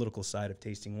the analytical side of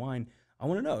tasting wine. I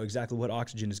want to know exactly what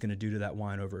oxygen is going to do to that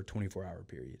wine over a 24-hour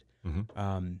period.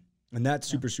 And that's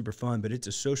super, super fun, but it's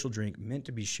a social drink meant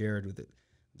to be shared with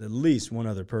at least one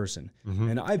other person.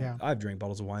 And I've drank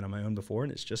bottles of wine on my own before,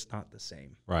 and it's just not the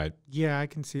same. Right. Yeah, I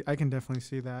can definitely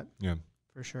see that. Yeah.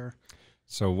 For sure.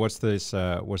 So what's this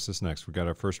next? We got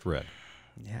our first red.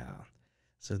 Yeah.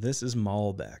 So this is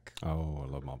Malbec. Oh,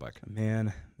 I love Malbec.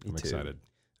 Man, I'm excited.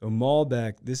 So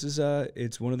Malbec, this is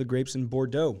it's one of the grapes in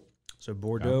Bordeaux. So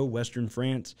Bordeaux, Western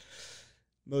France.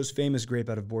 Most famous grape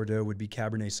out of Bordeaux would be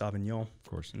Cabernet Sauvignon. Of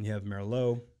course. And you have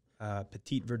Merlot,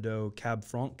 Petit Verdot, Cab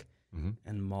Franc,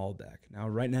 and Malbec. Now,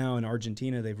 right now in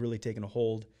Argentina, they've really taken a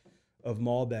hold of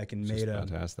Malbec and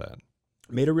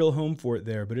made a real home for it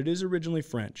there. But it is originally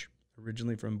French,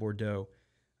 originally from Bordeaux.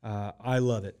 I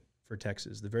love it for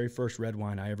Texas. The very first red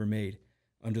wine I ever made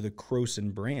under the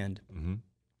Crowson brand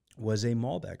was a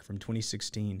Malbec from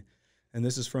 2016. And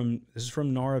this is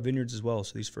from Nara Vineyards as well.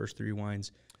 So these first 3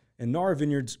 wines. And Nara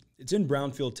Vineyards, it's in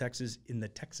Brownfield, Texas, in the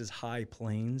Texas High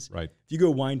Plains. Right. If you go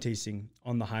wine tasting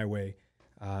on the highway,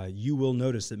 you will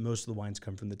notice that most of the wines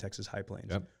come from the Texas High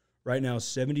Plains. Yep. Right now,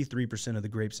 73% of the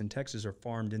grapes in Texas are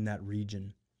farmed in that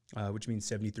region, which means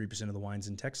 73% of the wines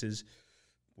in Texas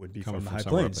would be from the High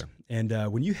Plains. And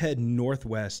when you head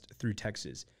northwest through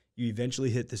Texas, you eventually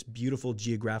hit this beautiful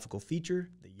geographical feature,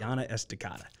 the Llana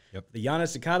Estacada. Yep. The Llana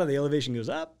Estacada, the elevation goes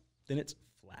up, then it's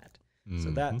flat.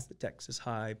 So that's the Texas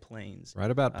High Plains.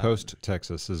 Right about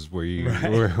post-Texas is where you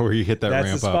where you hit that ramp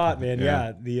up. That's the spot, man.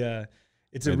 Yeah.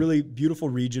 It's a really beautiful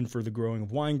region for the growing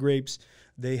of wine grapes.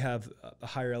 They have a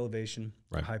higher elevation,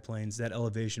 High Plains. That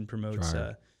elevation promotes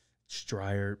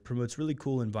drier, promotes really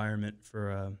cool environment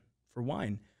for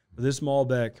wine. For this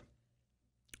Malbec,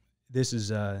 this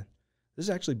is This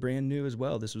is actually brand new as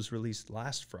well. This was released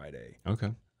last Friday.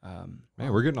 Okay. Man,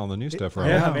 we're getting all the new stuff right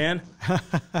now. Yeah,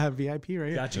 man. VIP right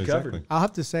here. Got you covered. I'll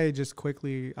have to say just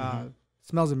quickly,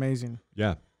 smells amazing.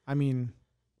 Yeah. I mean,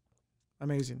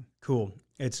 amazing. Cool.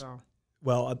 It's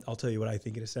well, I'll tell you what I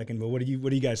think in a second. But what do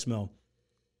you guys smell?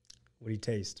 What do you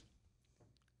taste?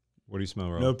 What do you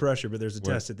smell, Rob? No pressure, but there's a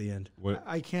test at the end.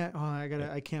 I can't.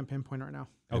 I can't pinpoint right now.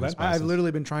 Okay. I've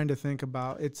literally been trying to think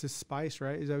about. It's a spice,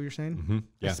 right? Is that what you're saying? Mm-hmm.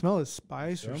 Yeah. I smell a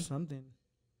spice or something.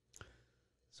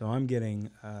 So I'm getting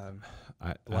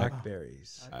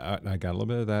blackberries. I got a little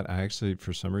bit of that. I actually,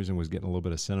 for some reason, was getting a little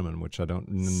bit of cinnamon, which I don't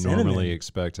normally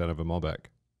expect out of a Malbec.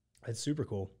 That's super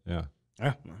cool. Yeah.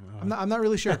 I'm not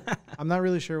really sure. I'm not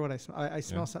really sure what I smell. I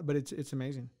smell something, but it's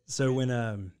amazing. So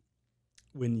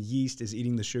when yeast is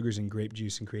eating the sugars in grape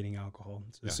juice and creating alcohol,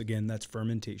 so this, again, that's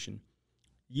fermentation.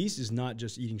 Yeast is not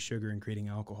just eating sugar and creating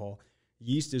alcohol.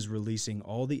 Yeast is releasing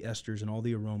all the esters and all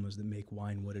the aromas that make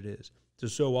wine what it is.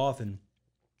 So often,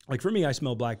 like for me, I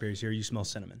smell blackberries here. You smell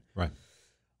cinnamon. Right.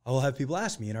 I'll have people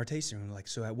ask me in our tasting room, like,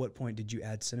 so at what point did you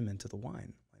add cinnamon to the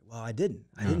wine? Like, well, I didn't.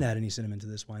 I didn't add any cinnamon to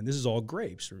this wine. This is all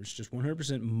grapes. Or it's just 100%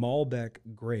 Malbec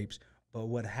grapes. But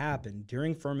what happened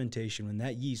during fermentation, when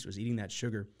that yeast was eating that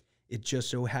sugar, it just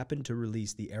so happened to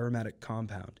release the aromatic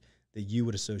compound that you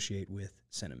would associate with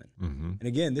cinnamon. Mm-hmm. And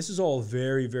again, this is all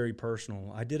very, very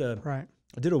personal. I did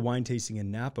a wine tasting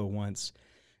in Napa once,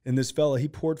 and this fella, he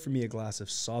poured for me a glass of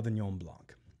Sauvignon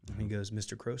Blanc. And he goes,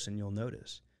 Mr. Crowson, you'll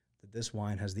notice that this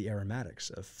wine has the aromatics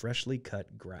of freshly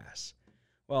cut grass.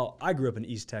 Well, I grew up in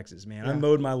East Texas, man. I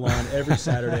mowed my lawn every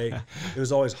Saturday. It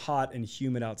was always hot and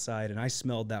humid outside, and I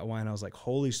smelled that wine. I was like,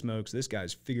 holy smokes, this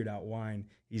guy's figured out wine.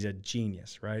 He's a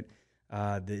genius, right?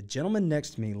 The gentleman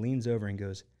next to me leans over and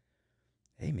goes,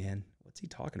 hey, man, what's he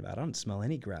talking about? I don't smell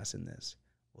any grass in this.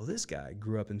 Well, this guy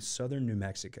grew up in southern New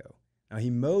Mexico. Now,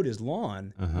 he mowed his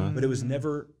lawn, but it was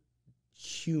never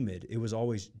humid. It was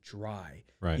always dry.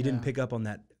 Right. He didn't pick up on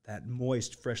that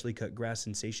moist, freshly cut grass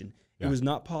sensation. It was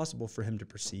not possible for him to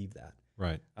perceive that.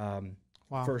 Right.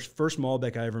 Wow. First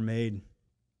Malbec I ever made,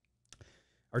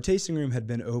 our tasting room had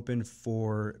been open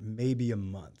for maybe a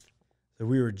month. So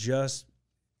we were just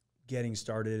getting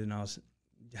started, and I was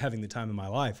having the time of my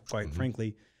life, quite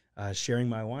frankly, sharing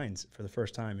my wines for the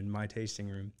first time in my tasting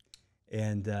room.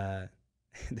 And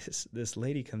this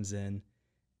lady comes in.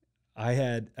 I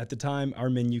had, at the time, our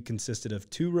menu consisted of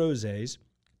 2 rosés,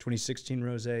 2016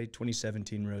 rosé,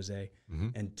 2017 rosé,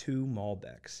 and 2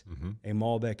 Malbecs. A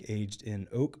Malbec aged in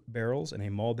oak barrels and a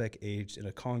Malbec aged in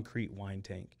a concrete wine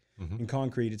tank. In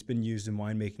concrete, it's been used in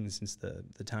winemaking since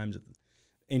the times of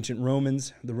ancient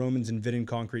Romans. The Romans invented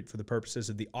concrete for the purposes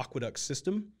of the aqueduct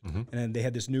system, and then they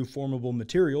had this new formable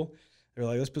material. They're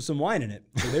like, let's put some wine in it.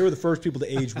 So they were the first people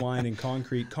to age wine in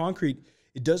concrete. Concrete,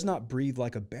 it does not breathe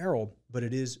like a barrel, but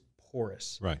it is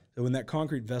porous. Right. So when that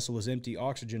concrete vessel is empty,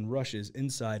 oxygen rushes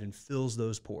inside and fills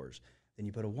those pores. Then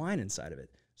you put a wine inside of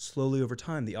it. Slowly over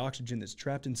time, the oxygen that's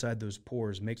trapped inside those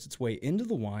pores makes its way into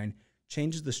the wine,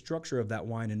 changes the structure of that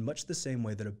wine in much the same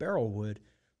way that a barrel would,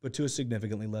 but to a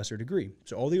significantly lesser degree.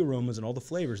 So all the aromas and all the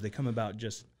flavors, they come about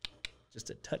just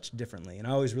a touch differently. And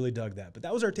I always really dug that. But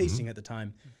that was our tasting at the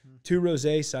time. 2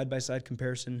 rosé, side-by-side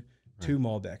comparison, 2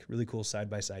 Malbec, really cool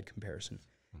side-by-side comparison.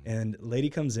 And lady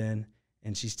comes in,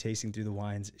 and she's tasting through the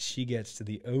wines. She gets to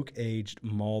the oak-aged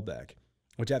Malbec,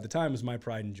 which at the time was my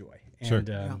pride and joy.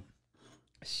 And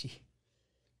she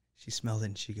smelled it,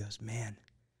 and she goes, man,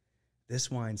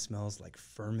 this wine smells like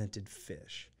fermented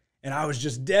fish. And I was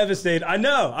just devastated. I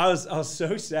know. I was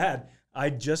so sad.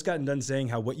 I just gotten done saying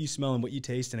how what you smell and what you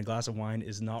taste in a glass of wine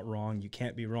is not wrong. You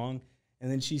can't be wrong.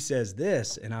 And then she says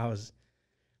this, and I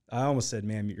almost said,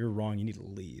 ma'am, you're wrong. You need to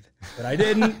leave. But I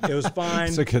didn't. It was fine.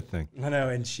 It's a good thing. I know.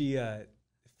 And she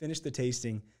finished the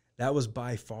tasting. That was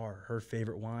by far her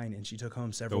favorite wine, and she took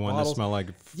home several bottles. The one that smelled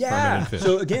like fermented fish.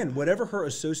 So again, whatever her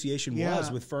association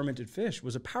was with fermented fish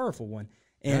was a powerful one.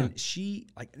 And she,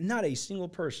 like, not a single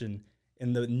person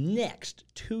in the next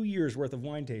 2 years worth of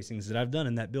wine tastings that I've done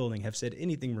in that building have said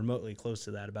anything remotely close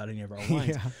to that about any of our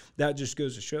wines. That just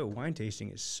goes to show wine tasting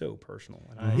is so personal.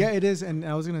 And it is. And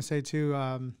I was going to say too,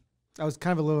 I was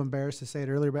kind of a little embarrassed to say it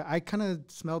earlier, but I kind of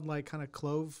smelled like kind of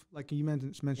clove, like you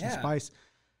mentioned spice,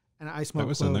 and I smelled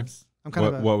cloves. In there. I'm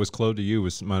kind what was clove to you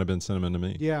might have been cinnamon to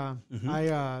me. Yeah,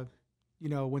 I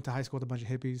went to high school with a bunch of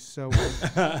hippies, so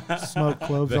we smoked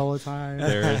cloves all the time.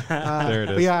 There it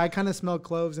is. But yeah, I kind of smelled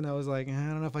cloves, and I was like, I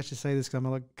don't know if I should say this because I'm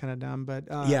gonna look kind of dumb.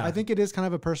 But I think it is kind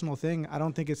of a personal thing. I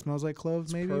don't think it smells like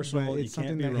cloves, maybe, personal. But it's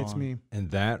something that hits me. And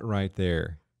that right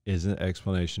there is an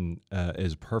explanation,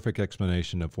 is a perfect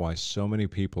explanation of why so many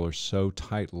people are so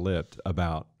tight-lipped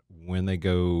about when they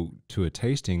go to a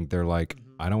tasting. They're like,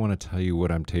 I don't want to tell you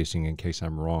what I'm tasting in case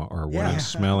I'm wrong, or what I'm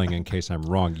smelling in case I'm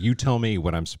wrong. You tell me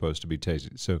what I'm supposed to be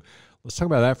tasting. So let's talk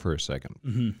about that for a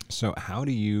second. So how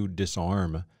do you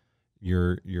disarm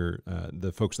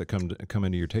the folks that come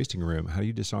into your tasting room? How do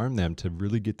you disarm them to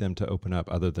really get them to open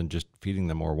up, other than just feeding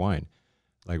them more wine?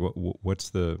 Like what's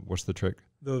the trick?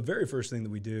 The very first thing that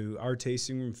we do, our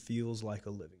tasting room feels like a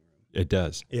living room. It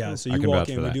does. Yeah. So you walk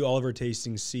in, we do all of our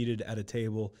tastings seated at a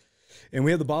table, and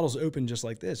we have the bottles open just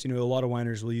like this. You know, a lot of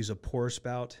wineries will use a pour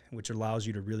spout, which allows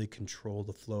you to really control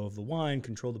the flow of the wine,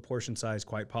 control the portion size,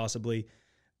 quite possibly.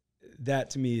 That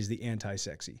to me is the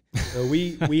anti-sexy. So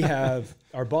we have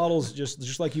our bottles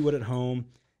just like you would at home.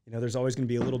 You know, there's always going to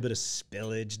be a little bit of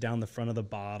spillage down the front of the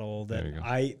bottle that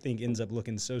I think ends up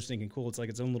looking so stinking cool. It's like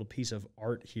its own little piece of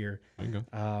art here. There you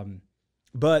go.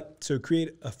 But so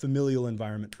create a familial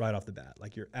environment right off the bat,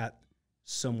 like you're at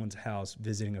someone's house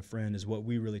visiting a friend, is what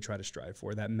we really try to strive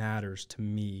for. That matters to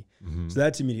me. So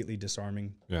that's immediately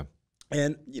disarming. Yeah.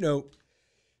 And you know,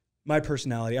 my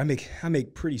personality, I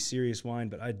make pretty serious wine,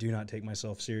 but I do not take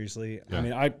myself seriously. Yeah. I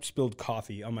mean, I spilled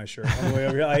coffee on my shirt on the way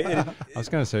over here. I was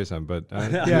going to say something, but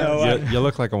you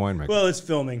look like a winemaker. Well, it's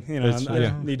filming. You know,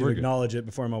 I need to acknowledge it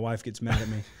before my wife gets mad at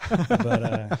me.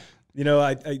 But you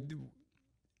know,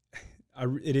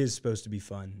 it is supposed to be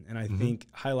fun, and I think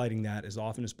highlighting that as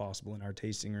often as possible in our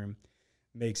tasting room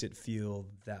makes it feel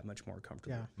that much more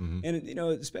comfortable. Yeah. And you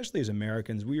know, especially as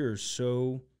Americans, we are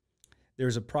so.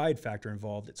 There's a pride factor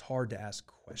involved. It's hard to ask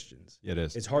questions. It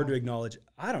is. It's hard to acknowledge,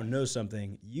 I don't know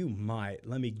something, you might.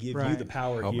 Let me give you the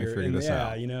power Help here. Me figure this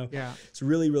out. You know, it's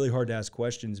really, really hard to ask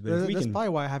questions. But that's probably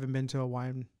why I haven't been to a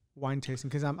wine tasting,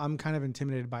 because I'm kind of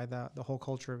intimidated by the whole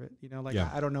culture of it. You know, like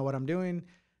I don't know what I'm doing.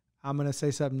 I'm gonna say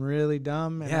something really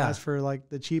dumb and ask for like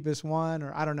the cheapest one,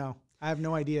 or I don't know. I have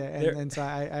no idea, and so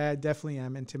I definitely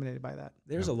am intimidated by that.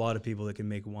 There's a lot of people that can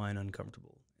make wine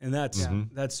uncomfortable, and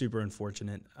that's super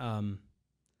unfortunate.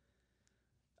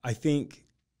 I think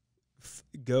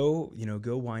go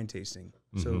wine tasting.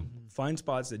 So find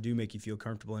spots that do make you feel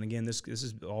comfortable. And again, this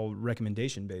is all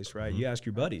recommendation based, right? You ask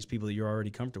your buddies, people that you're already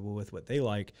comfortable with, what they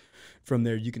like. From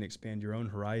there, you can expand your own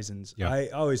horizons. Yeah. I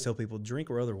always tell people,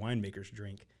 drink where other winemakers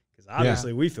drink, because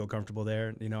obviously we feel comfortable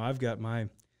there. You know, I've got my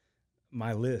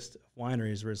list of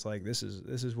wineries where it's like, this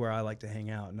is where I like to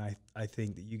hang out, and I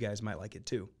think that you guys might like it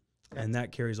too. And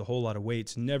that carries a whole lot of weight.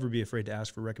 So never be afraid to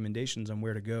ask for recommendations on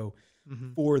where to go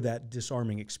for that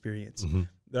disarming experience.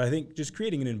 But I think just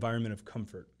creating an environment of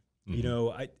comfort. You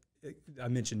know, I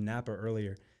mentioned Napa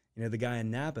earlier. You know, the guy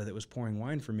in Napa that was pouring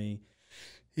wine for me,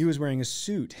 he was wearing a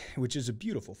suit, which is a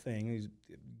beautiful thing. He's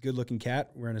a good-looking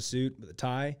cat wearing a suit with a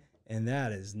tie, and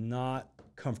that is not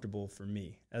comfortable for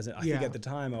me. I think at the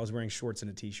time I was wearing shorts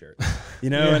and a T-shirt. You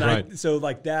know, and so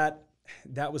like that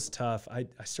was tough. I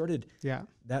started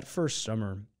that first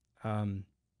summer.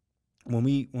 When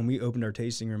we opened our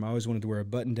tasting room, I always wanted to wear a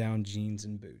button-down, jeans,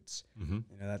 and boots. You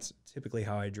know, that's typically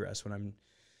how I dress when I'm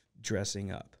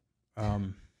dressing up.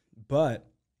 But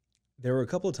there were a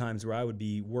couple of times where I would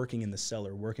be working in the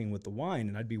cellar, working with the wine,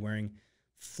 and I'd be wearing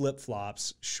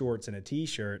flip-flops, shorts, and a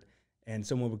T-shirt, and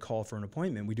someone would call for an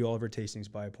appointment. We do all of our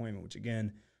tastings by appointment, which,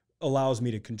 again, allows me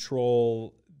to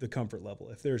control the comfort level.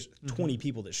 If there's 20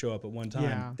 people that show up at one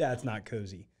time, that's not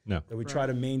cozy. No. So we try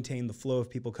to maintain the flow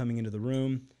of people coming into the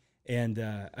room. And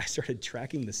I started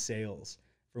tracking the sales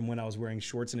from when I was wearing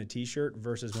shorts and a T-shirt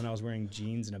versus when I was wearing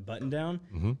jeans and a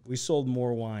button-down. We sold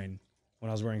more wine when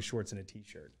I was wearing shorts and a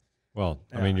T-shirt. Well,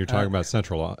 I mean, you're talking about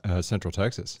Central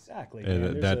Texas. Exactly.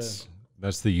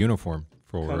 That's the uniform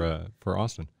for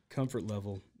Austin. Comfort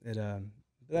level.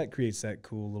 That creates that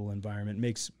cool little environment.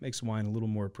 Makes wine a little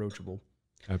more approachable.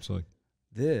 Absolutely.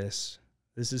 This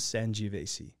is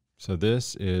Sangiovese. So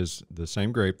this is the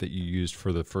same grape that you used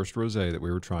for the first rosé that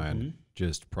we were trying,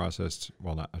 just processed.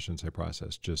 Well, I shouldn't say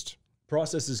processed, just...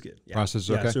 Process is good. Yeah. Process is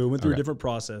okay? So it went through a different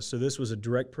process. So this was a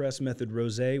direct press method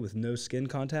rosé with no skin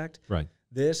contact. Right.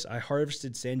 This, I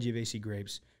harvested Sangiovese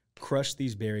grapes, crushed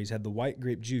these berries, had the white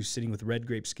grape juice sitting with red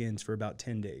grape skins for about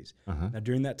 10 days. Now,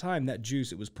 during that time, that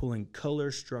juice, it was pulling color,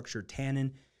 structure,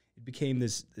 tannin. It became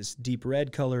this deep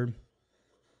red color.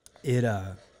 It,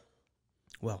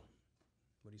 well...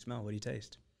 What do you smell? What do you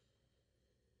taste?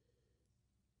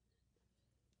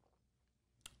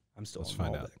 I'm still Let's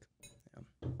find out.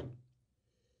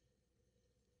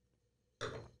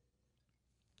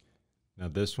 Now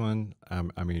this one,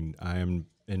 I mean, I am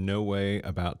in no way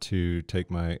about to take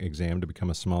my exam to become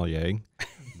a sommelier,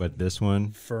 but this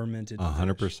one, fermented,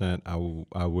 100%.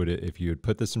 I would, if you had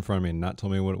put this in front of me and not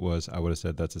told me what it was, I would have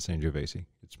said that's a Sangiovese.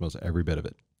 It smells every bit of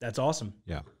it. That's awesome.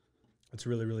 Yeah, that's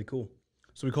really, really cool.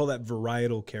 So we call that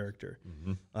varietal character.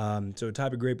 So a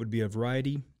type of grape would be a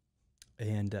variety.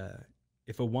 And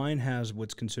if a wine has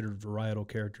what's considered varietal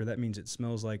character, that means it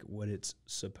smells like what it's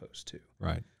supposed to.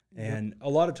 Right. And a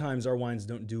lot of times our wines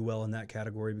don't do well in that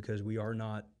category because we are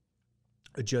not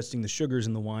adjusting the sugars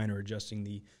in the wine or adjusting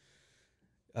the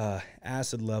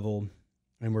acid level,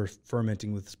 and we're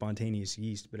fermenting with spontaneous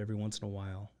yeast. But every once in a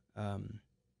while,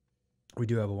 we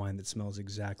do have a wine that smells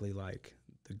exactly like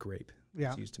the grape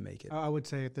that's used to make it. I would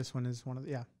say this one is one of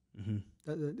the,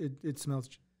 it smells,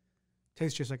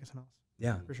 tastes just like it smells.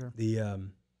 Yeah, for sure. The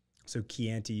so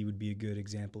Chianti would be a good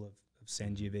example of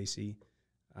Sangiovese.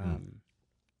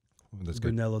 That's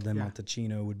good. Brunello del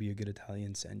Montalcino would be a good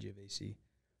Italian Sangiovese.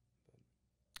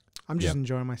 I'm just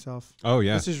enjoying myself. Oh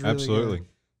yeah, this is really absolutely. Good.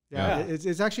 Yeah,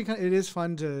 it's actually it is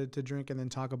fun to drink and then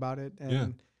talk about it,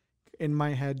 and in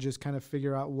my head just kind of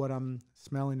figure out what I'm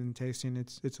smelling and tasting.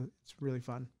 It's really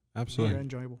fun. Absolutely, very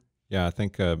enjoyable. Yeah, I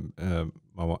think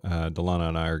Delana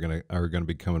and I are gonna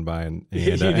be coming by and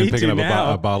picking up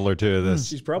a bottle or two of this.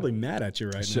 She's probably mad at you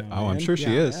right now. Oh, I'm sure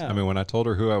she is. Yeah. I mean, when I told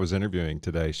her who I was interviewing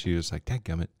today, she was like,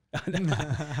 "Dadgummit."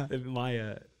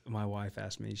 My wife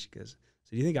asked me. She goes,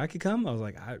 "So do you think I could come?" I was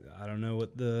like, "I don't know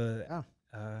what the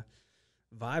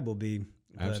vibe will be."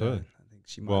 Absolutely. I think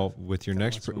she might. Well, with your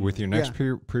next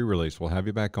pre-release, we'll have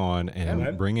you back on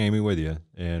and bring Amy with you,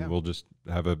 and we'll just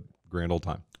have a grand old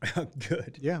time.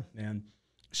 Good. Yeah, man.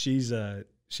 She's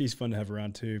fun to have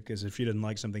around too, because if she doesn't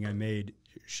like something I made,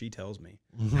 she tells me.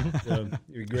 So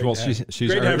great well, she's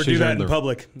great to have her do that in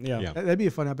public. Yeah. That'd be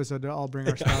a fun episode to all bring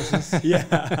our spouses.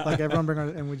 Like everyone bring our,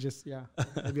 and we just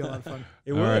it'd be a lot of fun.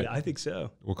 It would. Right. I think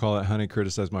so. We'll call it "Honey,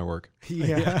 Criticize My Work."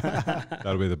 Yeah.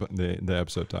 That'll be the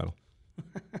episode title.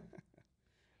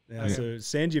 So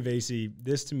Sangiovese,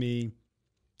 this to me,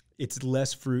 it's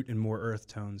less fruit and more earth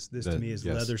tones. This to me is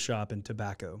leather shop and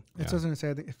tobacco. That's what I was going to say.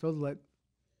 I think it feels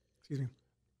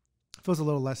feels a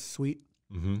little less sweet,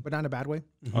 but not in a bad way.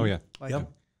 Oh yeah.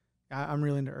 I'm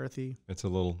really into earthy. It's a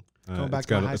little going back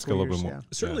to my high school years.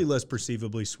 Certainly less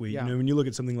perceivably sweet. You know, when you look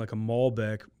at something like a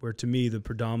Malbec, where to me the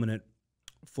predominant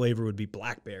flavor would be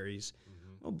blackberries.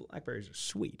 Well, blackberries are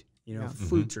sweet. You know,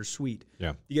 fruits are sweet.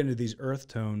 Yeah. You get into these earth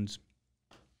tones.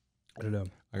 I don't know.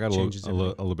 I got a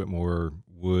little bit more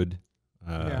wood.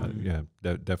 Definitely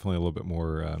a little bit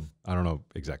more. I don't know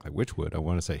exactly which wood. I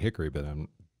want to say hickory, but I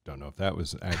don't know if that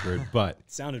was accurate. But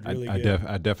it sounded really good.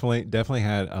 I definitely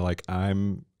had.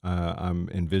 I'm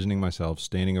envisioning myself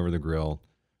standing over the grill,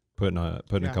 putting a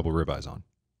couple ribeyes on.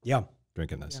 Yeah,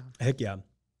 drinking this. Yeah. Heck yeah.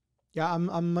 Yeah,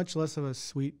 I'm much less of a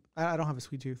sweet. I don't have a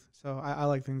sweet tooth, so I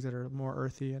like things that are more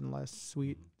earthy and less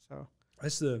sweet. So I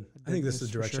think that's the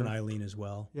direction I lean as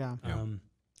well. Yeah.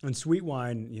 And sweet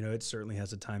wine, you know, it certainly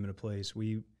has a time and a place.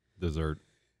 Dessert.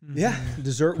 Yeah,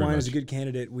 dessert wine is a good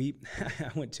candidate.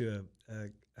 I went to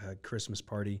a Christmas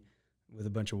party with a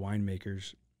bunch of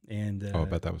winemakers, and I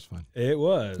bet that was fun. It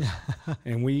was,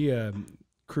 and we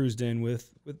cruised in with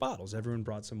bottles. Everyone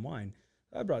brought some wine.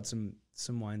 I brought some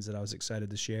wines that I was excited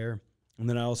to share, and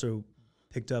then I also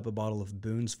picked up a bottle of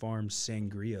Boone's Farm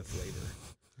sangria flavor.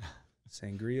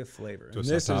 Sangria flavor. And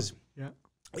this is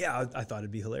I thought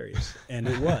it'd be hilarious, and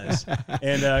it was.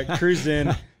 And cruised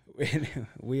in, and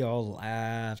we all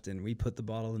laughed, and we put the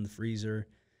bottle in the freezer,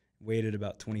 waited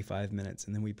about 25 minutes,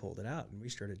 and then we pulled it out, and we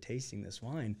started tasting this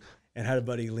wine. And had a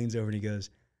buddy who leans over and he goes,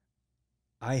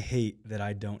 "I hate that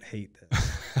I don't hate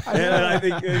this." And I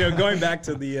think, you know, going back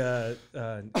to the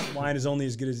wine is only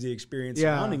as good as the experience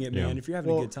surrounding it, man. Yeah. If you're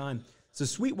having a good time. So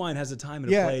sweet wine has a time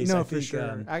and a place. No, for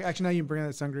sure. Actually, now you bring that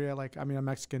sangria. Like, I mean, I'm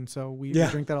Mexican, so we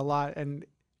drink that a lot. And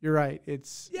you're right.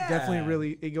 It's definitely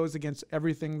really, it goes against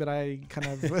everything that I kind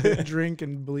of drink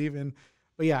and believe in.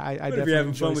 But yeah, I definitely. If you're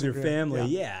having fun with your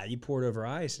family, you pour it over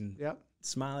ice and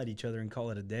smile at each other and call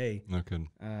it a day. No kidding.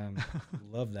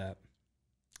 Love that.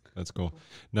 That's cool.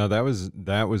 No, that was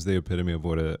the epitome of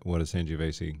what a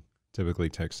Sangiovese typically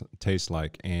tastes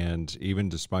like. And even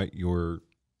despite your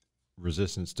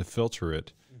resistance to filter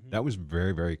it, that was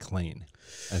very, very clean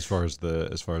as far as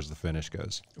the finish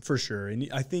goes. For sure. And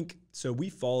I think so we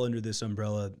fall under this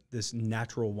umbrella, this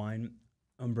natural wine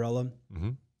umbrella.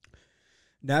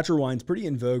 Natural wine's pretty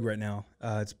in vogue right now.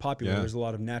 It's popular. There's a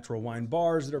lot of natural wine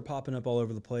bars that are popping up all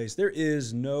over the place. There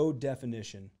is no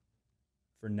definition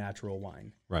for natural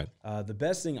wine. Right. The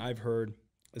best thing I've heard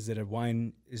is that a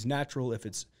wine is natural if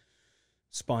it's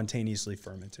spontaneously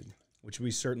fermented, which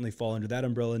we certainly fall under that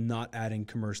umbrella, not adding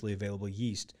commercially available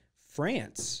yeast.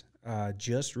 France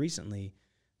just recently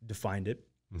defined it,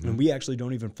 and we actually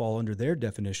don't even fall under their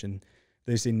definition.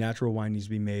 They say natural wine needs to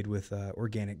be made with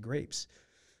organic grapes.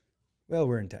 Well,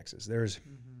 we're in Texas.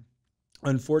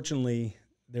 Unfortunately,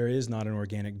 there is not an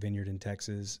organic vineyard in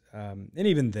Texas, and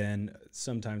even then,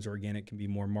 sometimes organic can be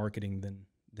more marketing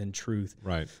than truth.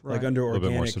 Right. Like under organic, a little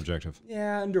bit more subjective.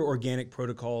 Yeah, under organic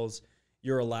protocols,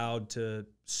 you're allowed to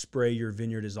spray your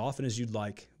vineyard as often as you'd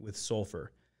like with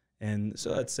sulfur. And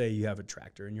so let's say you have a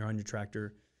tractor and you're on your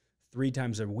tractor 3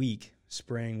 times a week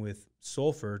spraying with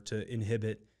sulfur to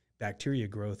inhibit bacteria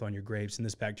growth on your grapes. And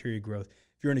this bacteria growth,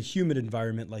 if you're in a humid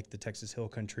environment like the Texas Hill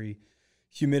Country,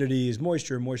 humidity is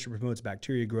moisture. Moisture promotes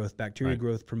bacteria growth. Bacteria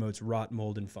growth promotes rot,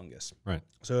 mold, and fungus. Right.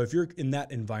 So if you're in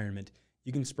that environment,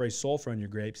 you can spray sulfur on your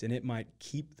grapes, and it might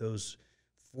keep those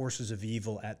forces of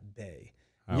evil at bay.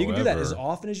 You can do that as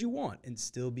often as you want and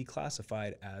still be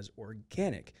classified as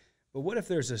organic. But what if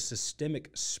there's a systemic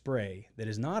spray that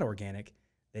is not organic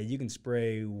that you can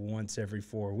spray once every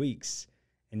 4 weeks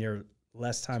and you're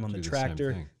less time on the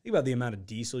tractor? Think about the amount of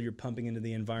diesel you're pumping into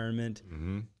the environment,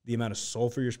 the amount of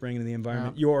sulfur you're spraying into the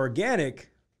environment. You're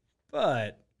organic,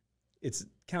 but it's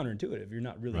counterintuitive. You're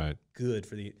not really good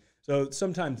for the... So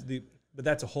sometimes but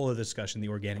that's a whole other discussion, the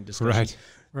organic discussion.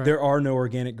 Right. There are no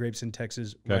organic grapes in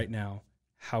Texas right now.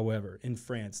 However, in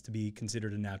France, to be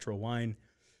considered a natural wine,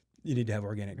 you need to have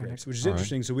organic grapes, which is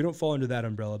interesting. So we don't fall under that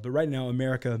umbrella. But right now,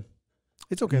 America,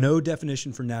 it's okay. No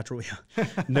definition for natural,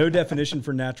 no definition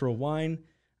for natural wine.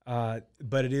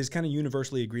 But it is kind of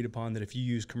universally agreed upon that if you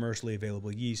use commercially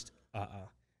available yeast,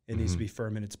 it needs to be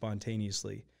fermented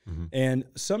spontaneously. And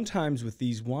sometimes with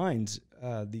these wines,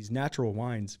 these natural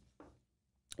wines,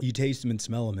 you taste them and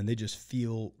smell them, and they just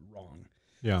feel wrong.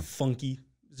 Yeah, funky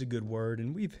is a good word,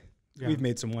 and we've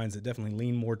made some wines that definitely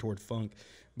lean more toward funk.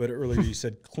 But earlier you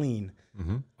said clean.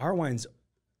 Our wines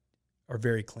are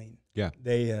very clean. Yeah,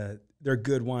 they're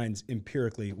good wines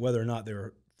empirically, whether or not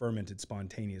they're fermented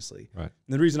spontaneously. Right.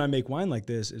 And the reason I make wine like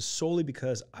this is solely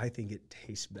because I think it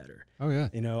tastes better. Oh yeah.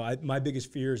 You know, my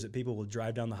biggest fear is that people will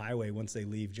drive down the highway once they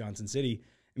leave Johnson City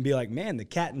and be like, man, the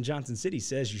cat in Johnson City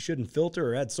says you shouldn't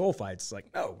filter or add sulfites. It's like,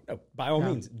 no, by all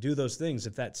means, do those things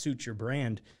if that suits your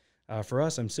brand. For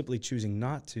us, I'm simply choosing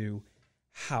not to.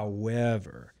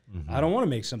 However, I don't want to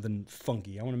make something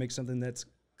funky. I want to make something that's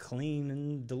clean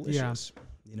and delicious.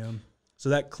 You know, so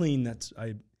that clean,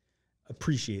 I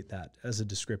appreciate that as a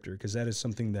descriptor, because that is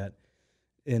something that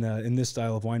in this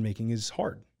style of winemaking is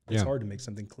hard. It's hard to make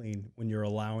something clean when you're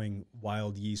allowing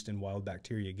wild yeast and wild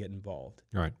bacteria get involved.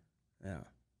 Right. Yeah.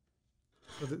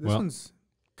 So this one's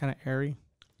kind of airy.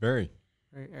 Very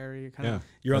airy. Kind of.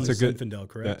 You're on the Zinfandel,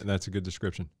 correct? That's a good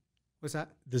description. What's that?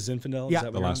 The Zinfandel? Yeah. Is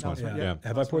that the last one. Yeah.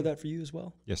 Have I poured that for you as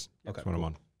well? Yes. That's what I'm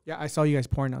on. Yeah, I saw you guys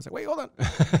pouring. I was like, wait, hold on.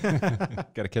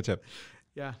 Got to catch up.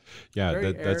 Yeah. Yeah.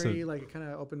 Very airy, like it kind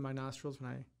of opened my nostrils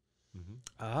when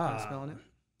I was smelling it.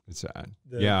 It's I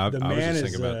was just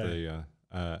thinking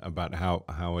about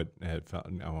how it had felt.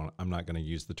 I'm not going to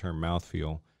use the term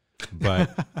mouthfeel,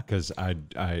 but because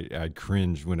I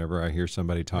cringe whenever I hear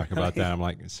somebody talk about that. I'm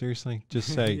like, seriously,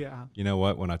 just say, you know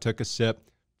what? When I took a sip,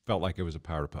 felt like it was a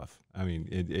powder puff. I mean,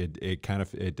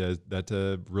 it does. That's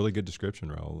a really good description,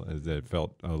 Raul. It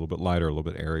felt a little bit lighter, a little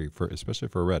bit airy, especially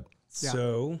for a red. Yeah.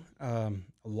 So a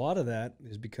lot of that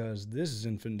is because this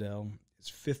Zinfandel is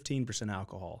 15%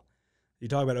 alcohol. You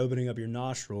talk about opening up your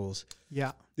nostrils.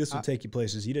 Yeah. This will take you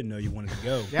places you didn't know you wanted to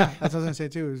go. Yeah, that's what I was going to say,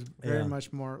 too. It was very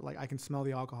much more like I can smell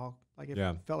the alcohol. Like it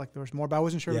felt like there was more, but I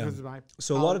wasn't sure because of my...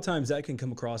 So a lot of times that can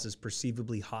come across as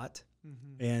perceivably hot.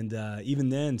 And even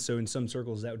then, so in some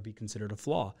circles, that would be considered a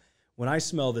flaw. When I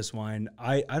smell this wine,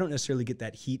 I don't necessarily get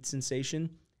that heat sensation.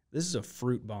 This is a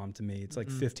fruit bomb to me. It's like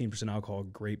 15% alcohol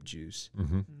grape juice.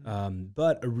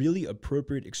 But a really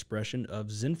appropriate expression of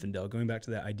Zinfandel, going back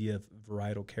to that idea of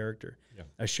varietal character. Yeah.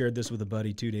 I shared this with a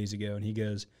buddy 2 days ago, and he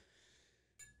goes,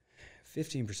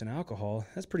 15% alcohol,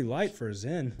 that's pretty light for a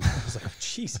Zin. I was like, oh,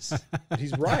 Jesus. But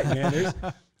he's right, man.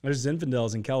 There's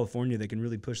Zinfandels in California that can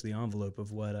really push the envelope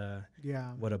of what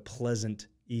a pleasant,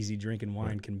 easy drinking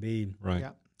wine can be. Right.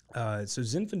 Yeah. So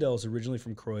Zinfandel is originally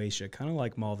from Croatia, kind of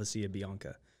like Malvasia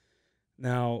Bianca.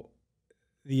 Now,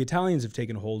 the Italians have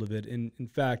taken hold of it. In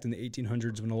fact, in the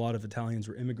 1800s, when a lot of Italians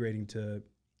were immigrating to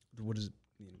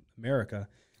America,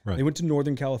 they went to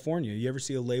Northern California. You ever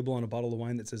see a label on a bottle of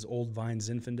wine that says Old Vine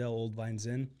Zinfandel, Old Vine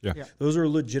Zin? Yeah. Those are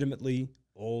legitimately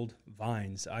old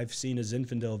vines. I've seen a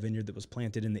Zinfandel vineyard that was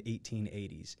planted in the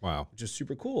 1880s. Wow. Which is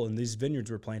super cool. And these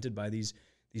vineyards were planted by these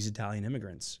Italian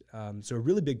immigrants. So a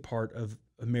really big part of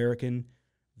American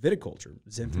viticulture.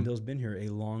 Zinfandel's been here a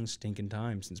long stinking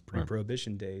time since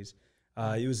pre-Prohibition days.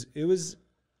 It was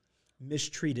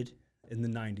mistreated in the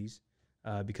 90s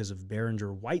because of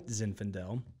Beringer White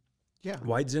Zinfandel. Yeah.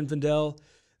 White Zinfandel,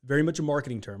 very much a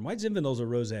marketing term. White Zinfandel's a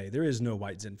rosé. There is no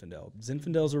white Zinfandel.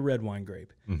 Zinfandel's a red wine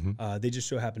grape. They just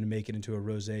so happen to make it into a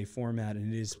rosé format,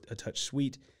 and it is a touch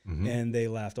sweet, and they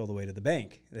laughed all the way to the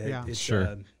bank. It's,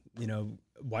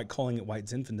 calling it white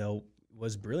Zinfandel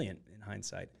was brilliant in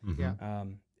hindsight. Yeah.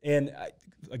 And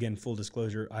again, full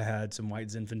disclosure, I had some white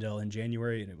Zinfandel in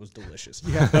January, and it was delicious.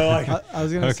 Yeah, so like, I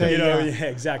was gonna say, yeah,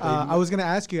 exactly. I was gonna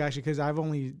ask you actually because I've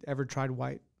only ever tried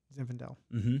white Zinfandel,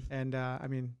 and I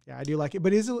mean, yeah, I do like it,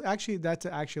 but is it actually that's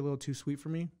actually a little too sweet for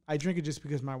me? I drink it just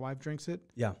because my wife drinks it.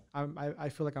 Yeah, I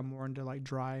feel like I'm more into like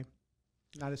dry,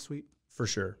 not as sweet. For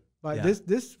sure. But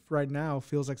this right now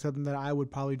feels like something that I would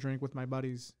probably drink with my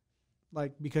buddies,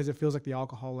 like because it feels like the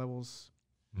alcohol levels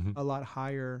a lot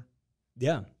higher.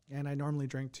 Yeah. And I normally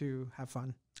drink to have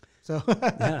fun. So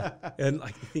yeah. And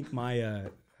like, I think my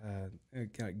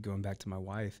going back to my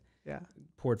wife,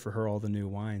 poured for her all the new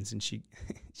wines, and she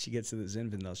gets to the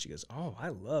Zinfandel. She goes, "Oh, I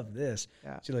love this."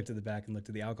 Yeah. She looked at the back and looked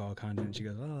at the alcohol content, and she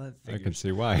goes, "Oh, that figures." I can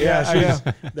see why. Yeah,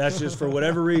 that's just for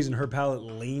whatever reason her palate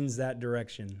leans that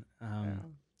direction.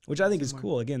 Which I think is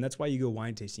cool. Again, that's why you go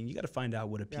wine tasting. You got to find out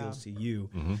what appeals to you.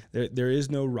 There is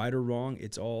no right or wrong.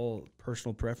 It's all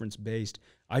personal preference based.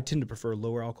 I tend to prefer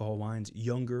lower alcohol wines,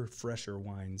 younger, fresher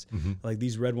wines. Like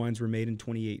these red wines were made in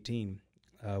 2018.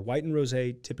 White and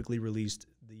rosé typically released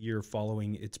the year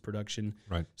following its production.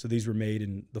 Right. So these were made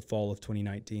in the fall of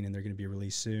 2019, and they're going to be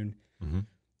released soon.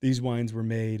 These wines were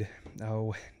made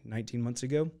 19 months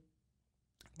ago,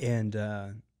 and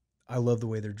I love the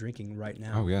way they're drinking right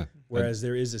now. Oh, yeah. Whereas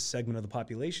there is a segment of the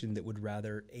population that would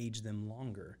rather age them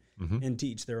longer and to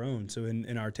each their own. So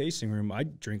in our tasting room, I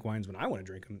drink wines when I want to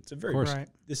drink them. It's a very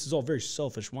this is all very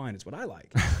selfish wine. It's what I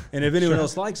like. And if anyone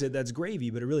else likes it, that's gravy.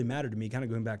 But it really mattered to me, kind of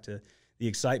going back to the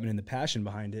excitement and the passion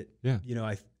behind it. Yeah. You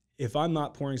know, if I'm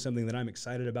not pouring something that I'm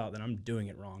excited about, then I'm doing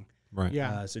it wrong. Right.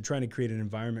 Yeah. So trying to create an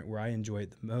environment where I enjoy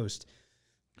it the most.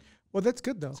 Well, that's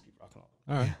good though. Let's keep rocking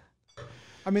on. All right.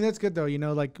 I mean, that's good though, you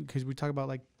know, like, because we talk about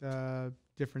like the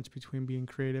difference between being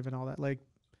creative and all that. Like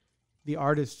the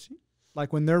artists,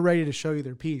 like when they're ready to show you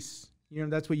their piece, you know,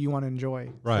 that's what you want to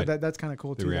enjoy. Right. So that's kind of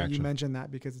cool too. That you mentioned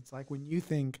that, because it's like when you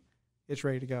think it's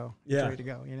ready to go, it's ready to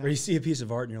go. You know? Or you see a piece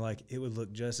of art and you're like, it would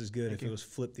look just as good if it was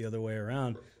flipped the other way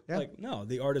around. Yeah. Like, no,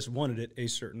 the artist wanted it a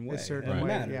certain way. A certain way,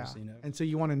 matters, you know? And so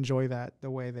you want to enjoy that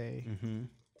the way they.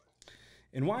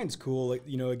 And wine's cool. Like,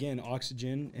 you know, again,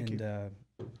 oxygen and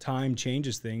time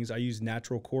changes things. I use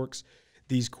natural corks.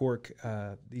 These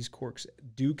corks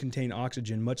do contain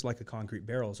oxygen, much like a concrete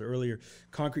barrel. So earlier,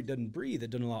 concrete doesn't breathe. It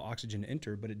doesn't allow oxygen to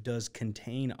enter, but it does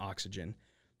contain oxygen.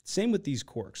 Same with these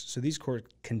corks. So these corks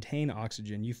contain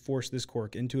oxygen. You force this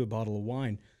cork into a bottle of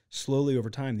wine. Slowly over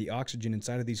time, the oxygen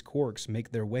inside of these corks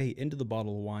make their way into the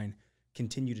bottle of wine,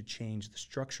 continue to change the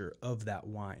structure of that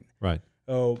wine. Right.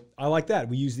 Oh, I like that.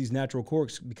 We use these natural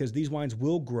corks because these wines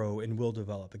will grow and will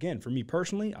develop. Again, for me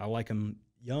personally, I like them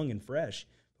young and fresh.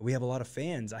 But we have a lot of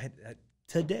fans. I had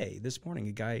today, this morning,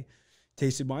 a guy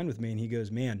tasted wine with me, and he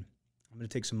goes, "Man, I'm going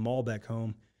to take some Malbec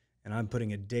home, and I'm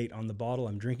putting a date on the bottle.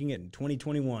 I'm drinking it in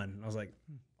 2021." And I was like,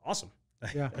 awesome.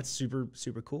 Yeah. That's super,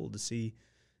 super cool to see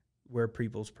where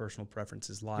people's personal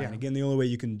preferences lie. Yeah. And again, the only way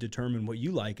you can determine what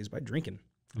you like is by drinking.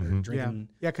 Drinking,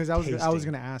 because I was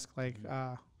going to ask, like,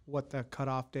 what the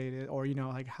cutoff date is, or, you know,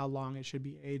 like how long it should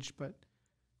be aged, but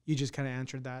you just kind of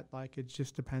answered that. Like, it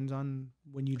just depends on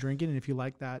when you drink it, and if you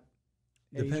like that.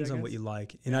 Depends on what you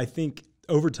like. And I think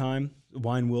over time,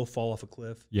 wine will fall off a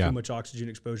cliff. Yeah. Too much oxygen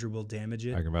exposure will damage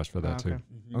it. I can vouch for that too.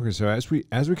 Okay, so as we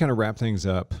kind of wrap things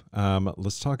up,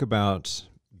 let's talk about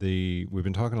we've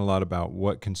been talking a lot about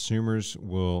what consumers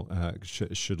will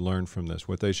should learn from this,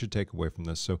 what they should take away from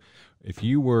this. So if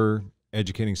you were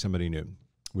educating somebody new,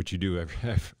 which you do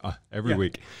every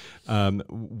week,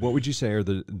 what would you say are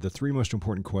the three most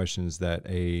important questions that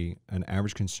an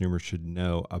average consumer should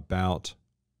know about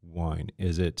wine?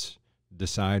 Is it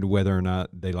decide whether or not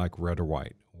they like red or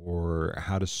white, or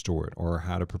how to store it, or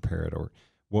how to prepare it, or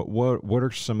what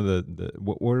are some of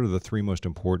what are the three most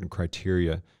important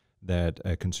criteria that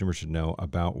a consumer should know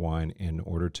about wine in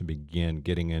order to begin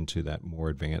getting into that more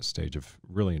advanced stage of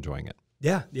really enjoying it?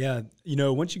 Yeah. You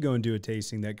know, once you go and do a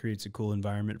tasting, that creates a cool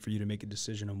environment for you to make a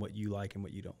decision on what you like and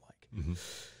what you don't like.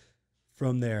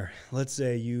 From there, let's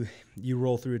say you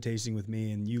roll through a tasting with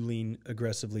me and you lean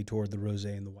aggressively toward the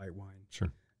rosé and the white wine.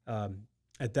 Sure.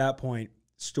 At that point,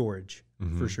 storage,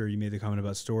 for sure. You made the comment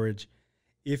about storage.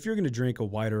 If you're going to drink a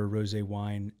white or a rosé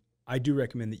wine, I do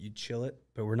recommend that you chill it,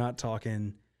 but we're not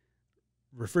talking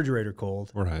refrigerator cold.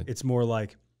 Right. It's more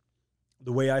like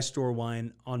the way I store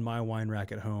wine on my wine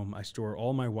rack at home. I store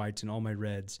all my whites and all my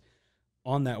reds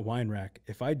on that wine rack.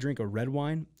 If I drink a red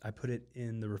wine, I put it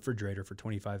in the refrigerator for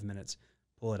 25 minutes,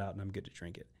 pull it out, and I'm good to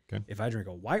drink it. Okay. If I drink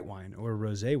a white wine or a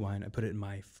rosé wine, I put it in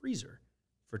my freezer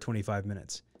for 25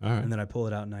 minutes, and then I pull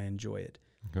it out and I enjoy it.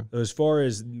 Okay. So as far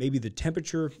as maybe the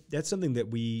temperature, that's something that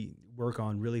we work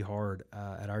on really hard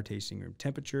at our tasting room.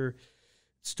 Temperature,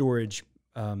 storage,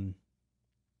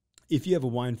 if you have a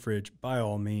wine fridge, by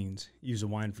all means, use a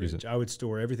wine fridge. I would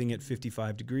store everything at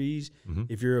 55 degrees.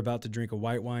 If you're about to drink a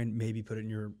white wine, maybe put it in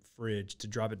your fridge to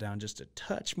drop it down just a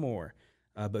touch more.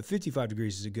 But 55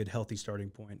 degrees is a good, healthy starting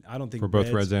point. I don't think for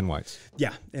both reds and whites.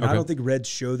 Yeah, and I don't think reds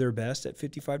show their best at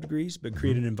 55 degrees, but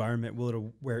create an environment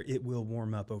where it will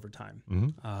warm up over time.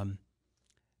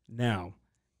 Now,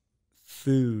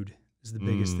 food is the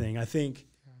biggest thing. I think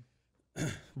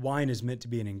wine is meant to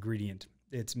be an ingredient.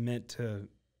 It's meant to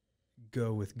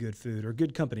go with good food or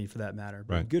good company for that matter.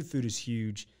 But good food is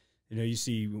huge. You know, you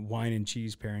see wine and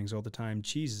cheese pairings all the time.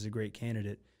 Cheese is a great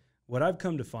candidate. What I've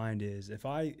come to find is if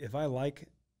I like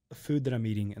a food that I'm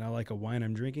eating and I like a wine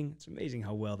I'm drinking, it's amazing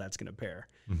how well that's going to pair.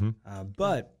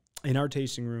 But in our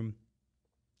tasting room,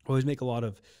 I always make a lot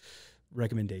of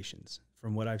recommendations.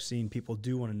 From what I've seen, people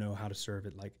do want to know how to serve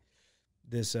it. Like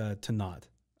this Tannat,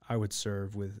 I would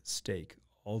serve with steak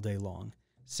all day long.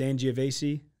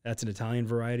 Sangiovese, that's an Italian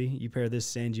variety. You pair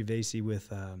this Sangiovese with,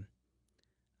 a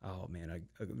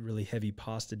really heavy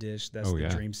pasta dish. That's the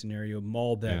dream scenario.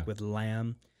 Malbec with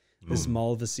lamb. This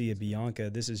Malvasia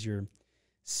Bianca, this is your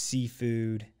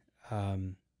seafood.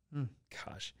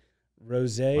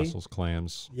 Rosé. Mussels,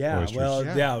 clams, oysters.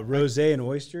 Rosé and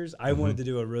oysters. I wanted to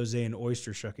do a rosé and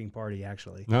oyster shucking party,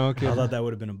 actually. No, okay. I thought that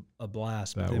would have been a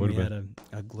blast, but then we had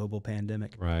a global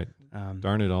pandemic. Right.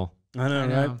 Darn it all. I know,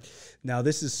 right? Now,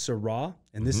 this is Syrah,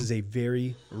 and this is a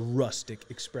very rustic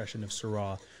expression of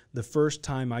Syrah. The first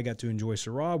time I got to enjoy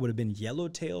Syrah would have been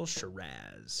Yellowtail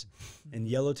Shiraz. And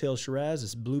Yellowtail Shiraz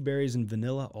is blueberries and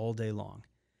vanilla all day long.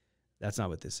 That's not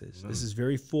what this is. This is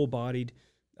very full-bodied.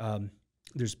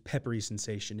 There's peppery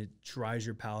sensation. It dries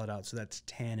your palate out, so that's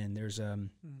tannin. There's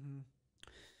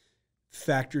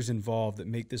factors involved that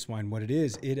make this wine what it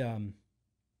is. It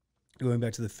going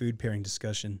back to the food pairing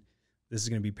discussion, this is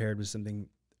going to be paired with something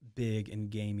big and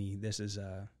gamey. This is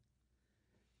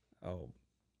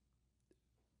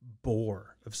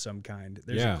boar of some kind.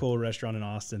 There's a cool restaurant in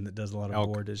Austin that does a lot of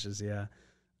boar dishes. I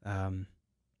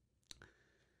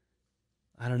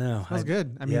don't know. Smells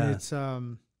good. I mean, it's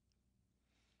what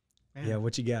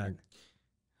you got?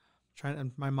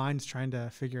 My mind's trying to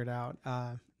figure it out.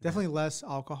 Definitely less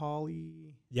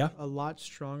alcohol-y. Yeah. A lot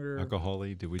stronger.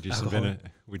 Alcohol-y? Did we just invent it?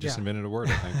 We just invented a word,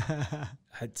 I think.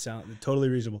 That sounds totally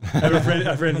reasonable. I have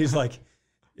a friend, he's like,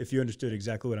 if you understood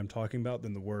exactly what I'm talking about,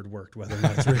 then the word worked, whether or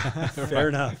not it's real. Fair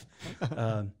enough.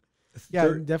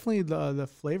 Definitely the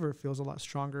flavor feels a lot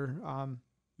stronger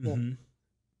when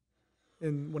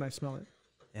I smell it.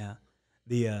 Yeah.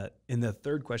 And the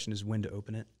third question is when to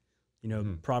open it. You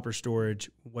know, proper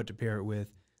storage, what to pair it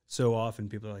with. So often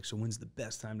people are like, so when's the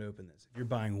best time to open this? If you're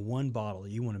buying one bottle,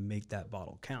 you want to make that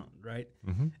bottle count, right?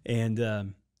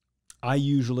 And I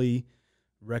usually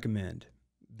recommend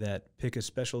that pick a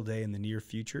special day in the near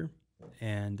future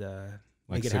and like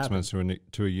make it 6 happen. months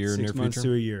to a year near future? 6 months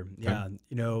to a year, okay. Yeah.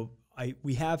 You know,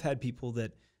 we have had people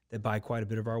that buy quite a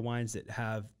bit of our wines that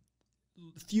have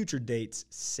future dates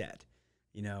set.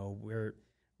 You know, we're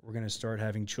going to start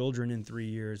having children in 3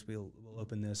 years. We'll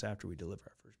open this after we deliver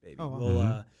our first baby. Oh,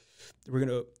 wow.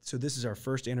 So this is our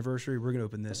first anniversary. We're going to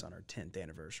open this on our 10th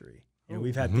anniversary. You know,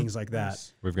 we've had things like that.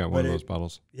 Nice. We've got one of those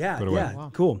bottles. Yeah,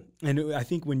 wow. Cool. And I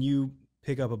think when you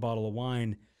pick up a bottle of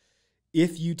wine,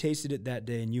 if you tasted it that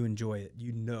day and you enjoy it,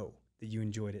 you know that you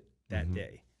enjoyed it that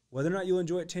day. Whether or not you'll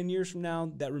enjoy it 10 years from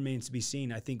now, that remains to be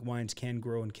seen. I think wines can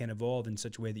grow and can evolve in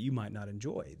such a way that you might not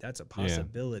enjoy. That's a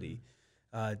possibility.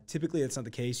 Typically, that's not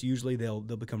the case. Usually, they'll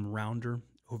become rounder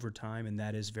over time, and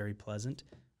that is very pleasant.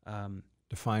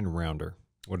 Define rounder.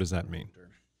 What does that mean?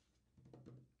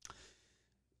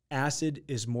 Acid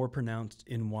is more pronounced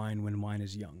in wine when wine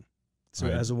is young. So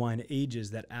as a wine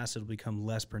ages, that acid will become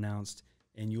less pronounced,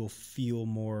 and you'll feel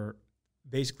more.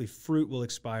 Basically, fruit will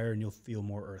expire, and you'll feel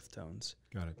more earth tones.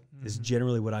 Got it. Is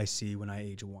generally what I see when I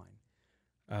age a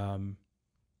wine,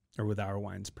 or with our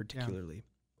wines particularly. Yeah.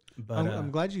 But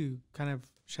I'm glad you kind of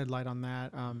shed light on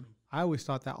that. I always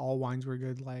thought that all wines were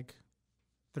good, like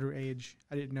through age.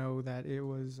 I didn't know that it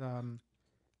was kind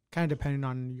of dependent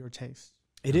on your taste.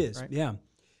 It is, right? Yeah.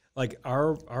 Like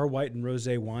our white and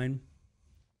rosé wine,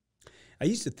 I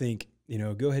used to think, you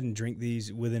know, go ahead and drink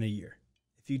these within a year.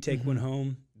 If you take one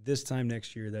home this time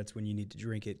next year, that's when you need to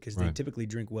drink it because they typically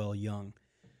drink well young.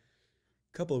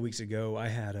 A couple of weeks ago, I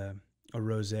had a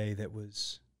rosé that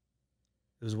was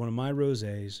one of my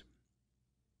rosés.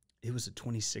 It was a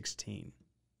 2016.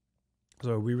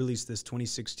 So we released this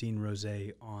 2016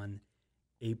 rosé on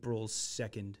April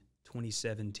 2nd,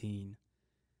 2017.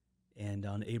 And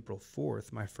on April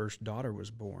 4th, my first daughter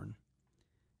was born.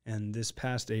 And this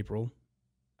past April,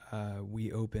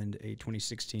 we opened a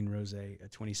 2016 rosé, a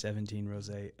 2017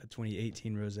 rosé, a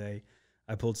 2018 rosé.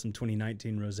 I pulled some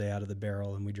 2019 rosé out of the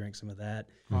barrel, and we drank some of that.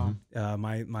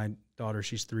 My daughter,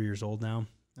 she's 3 years old now.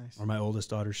 Nice. Or my oldest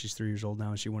daughter, she's 3 years old now,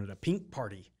 and she wanted a pink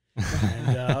party.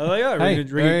 And I was like, yeah,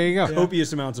 there you go.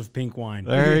 Copious amounts of pink wine.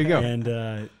 There you go.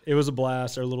 And it was a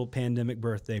blast. Our little pandemic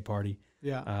birthday party.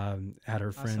 Yeah. Had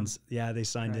her friends. Yeah, they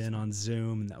signed in on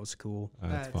Zoom, and that was cool.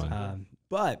 That's fun.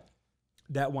 But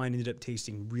that wine ended up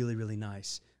tasting really, really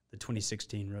nice, the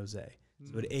 2016 rosé.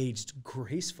 So it aged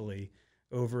gracefully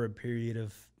over a period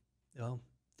of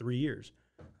 3 years,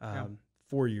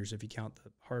 4 years if you count the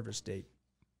harvest date.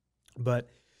 But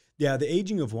yeah, the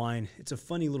aging of wine, it's a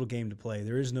funny little game to play.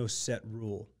 There is no set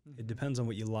rule. It depends on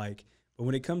what you like. But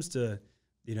when it comes to,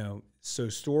 so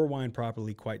store wine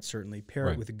properly, quite certainly. Pair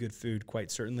it with a good food,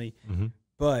 quite certainly.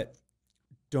 But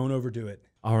don't overdo it.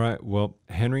 All right. Well,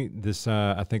 Henry, this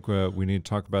I think we need to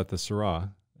talk about the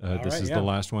Syrah. This is the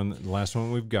last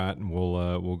one we've got, and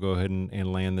we'll go ahead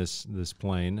and land this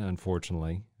plane.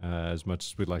 Unfortunately, as much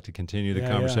as we'd like to continue the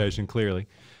conversation, clearly.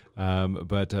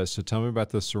 But so tell me about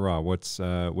the Syrah.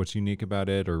 What's unique about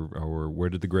it, or where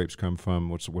did the grapes come from?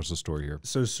 What's the story here?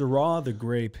 So Syrah, the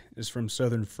grape, is from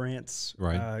southern France.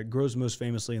 Right. It grows most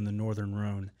famously in the northern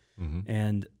Rhone,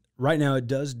 and right now it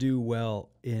does do well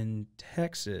in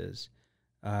Texas,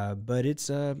 but it's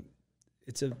a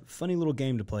funny little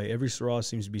game to play. Every Syrah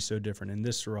seems to be so different. And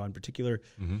this Syrah in particular,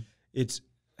 it's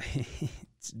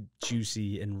it's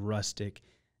juicy and rustic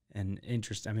and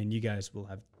interesting. I mean, you guys will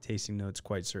have tasting notes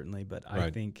quite certainly, but I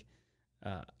think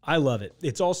I love it.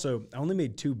 It's also, I only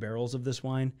made 2 barrels of this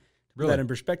wine. To put that in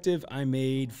perspective, I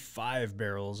made 5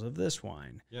 barrels of this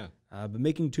wine. Yeah. But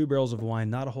making 2 barrels of wine,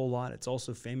 not a whole lot. It's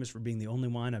also famous for being the only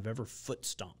wine I've ever foot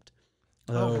stomped.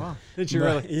 Oh, wow. Did you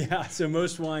really? Yeah. So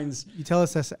most wines. You tell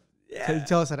us that. Yeah. You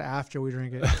tell us that after we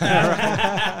drink it.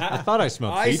 I thought I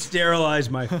smelled feet. I sterilize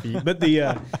my feet, but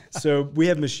so we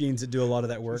have machines that do a lot of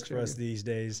that work for us these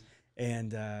days,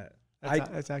 and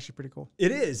that's actually pretty cool.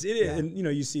 It is, and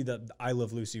you see that I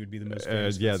Love Lucy would be the most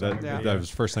famous. That was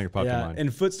the first thing that popped in mind.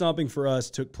 And foot stomping for us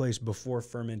took place before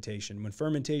fermentation. When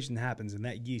fermentation happens and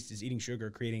that yeast is eating sugar,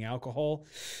 creating alcohol,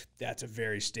 that's a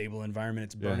very stable environment.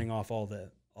 It's burning off all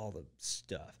the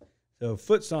stuff. So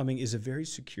foot stomping is a very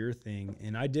secure thing,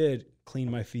 and I did clean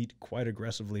my feet quite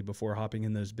aggressively before hopping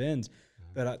in those bins.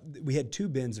 But we had 2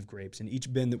 bins of grapes, and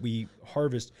each bin that we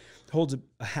harvest holds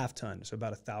a half ton, so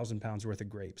about 1,000 pounds worth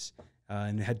of grapes.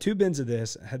 And it had 2 bins of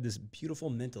this. I had this beautiful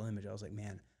mental image. I was like,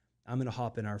 man, I'm going to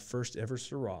hop in our first ever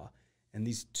Syrah, and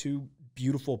these 2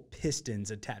 beautiful pistons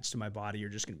attached to my body are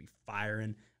just going to be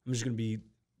firing. I'm just going to be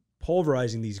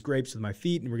pulverizing these grapes with my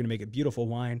feet, and we're going to make a beautiful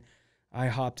wine. I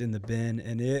hopped in the bin,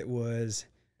 and it was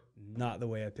not the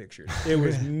way I pictured. It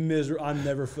was miserable. I'm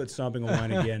never foot stomping a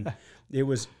wine again. It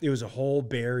was a whole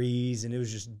berries, and it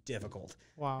was just difficult.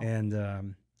 Wow.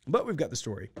 And but we've got the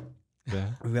story. Yeah.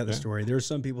 We've got the story. There are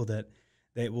some people that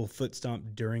will foot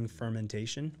stomp during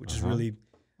fermentation, which is really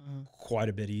quite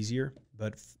a bit easier.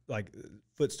 But like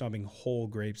foot stomping whole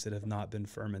grapes that have not been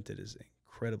fermented is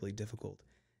incredibly difficult.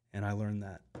 And I learned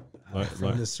that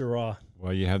from the Syrah.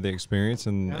 Well, you have the experience,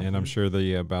 and I'm sure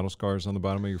the battle scars on the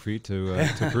bottom of your feet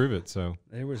to prove it. So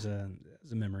there was a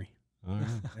memory. All right.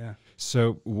 Yeah.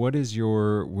 So what is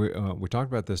your? We talked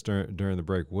about this during the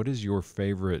break. What is your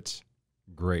favorite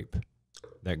grape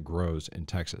that grows in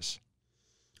Texas?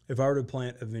 If I were to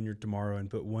plant a vineyard tomorrow and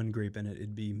put one grape in it,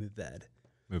 it'd be Mourvedre.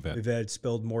 Mourvedre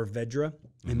spelled Mourvedre,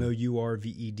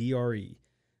 Mourvedre.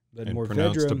 But and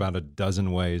pronounced about a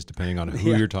dozen ways, depending on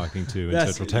who you're talking to in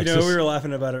Central Texas. We were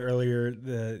laughing about it earlier.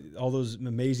 All those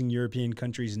amazing European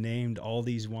countries named all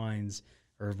these wines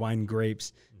or wine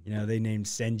grapes. They named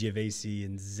Sangiovese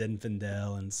and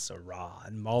Zinfandel and Syrah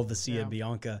and Malvasia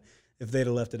Bianca. If they'd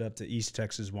have left it up to East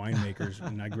Texas winemakers,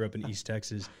 and I grew up in East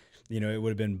Texas, it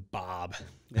would have been Bob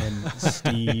and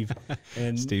Steve.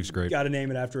 And Steve's great. Got to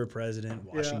name it after a president,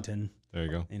 Washington. There you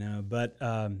go. But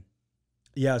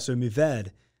so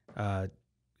Mourvedre.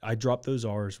 I drop those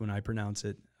R's when I pronounce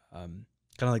it, kind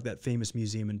of like that famous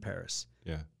museum in Paris.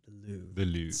 Yeah. The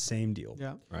Louvre. Same deal.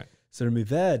 Yeah. Right. So the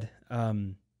Mourvedre,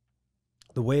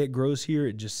 the way it grows here,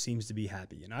 it just seems to be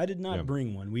happy. And I did not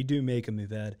bring one. We do make a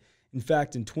Mourvedre. In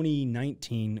fact, in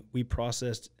 2019, we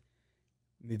processed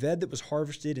Mourvedre that was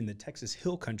harvested in the Texas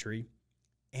Hill Country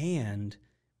and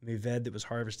Mourvedre that was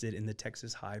harvested in the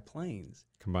Texas High Plains.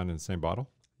 Combined in the same bottle?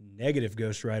 Negative,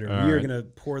 Ghost Rider. We are going to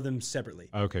pour them separately.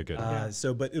 Okay, good.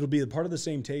 But it'll be a part of the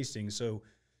same tasting. So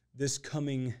this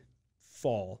coming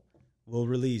fall, we'll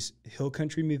release Hill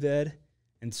Country Mourvedre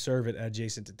and serve it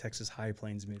adjacent to Texas High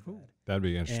Plains Mourvedre. That'd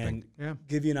be interesting. And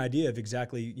give you an idea of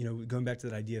exactly, going back to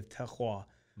that idea of terroir.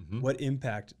 What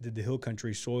impact did the hill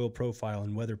country soil profile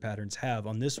and weather patterns have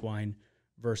on this wine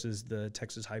versus the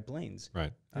Texas High Plains?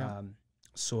 Right.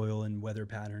 Soil and weather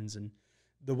patterns. And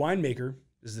the winemaker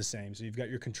is the same. So you've got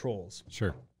your controls.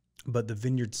 Sure. But the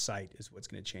vineyard site is what's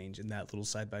going to change in that little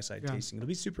side-by-side tasting. It'll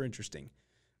be super interesting.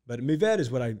 But Mourvedre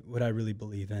is what I really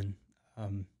believe in.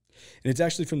 And it's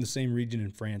actually from the same region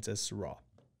in France as Syrah.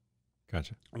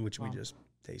 Gotcha. Which we just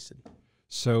tasted.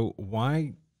 So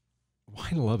why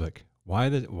Lubbock? Why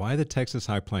the Texas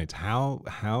High Plains?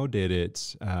 How did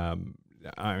it? I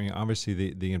mean,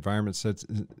 obviously the environment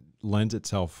lends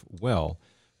itself well,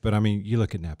 but I mean, you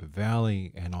look at Napa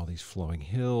Valley and all these flowing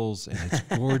hills, and it's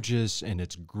gorgeous and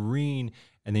it's green,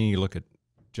 and then you look at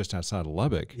just outside of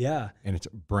Lubbock, and it's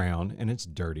brown and it's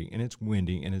dirty and it's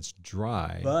windy and it's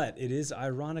dry. But it is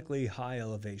ironically high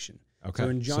elevation. Okay, so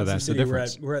in Johnson that's City, the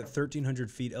difference. we're at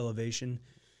 1,300 feet elevation.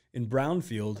 In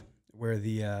Brownfield, where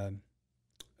the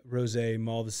Rosé,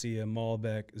 Malvasia,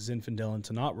 Malbec, Zinfandel, and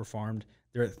Tannat were farmed,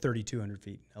 they're at 3,200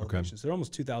 feet elevation. So they're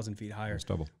almost 2,000 feet higher,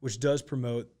 which does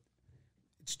promote.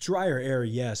 It's drier air,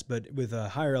 yes, but with a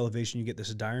higher elevation, you get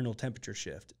this diurnal temperature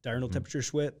shift. Diurnal temperature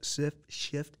shift.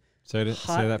 Say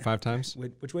that 5 times.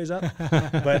 Which way's up?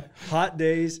 But hot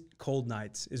days, cold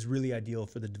nights is really ideal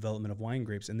for the development of wine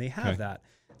grapes, and they have that.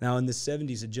 Now, in the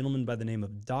 70s, a gentleman by the name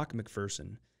of Doc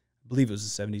McPherson, I believe it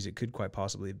was the 70s, it could quite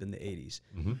possibly have been the 80s,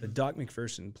 but Doc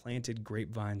McPherson planted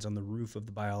grapevines on the roof of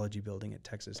the biology building at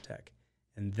Texas Tech,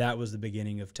 and that was the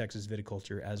beginning of Texas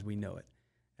viticulture as we know it.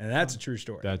 And that's a true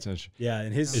story. That's interesting. Yeah,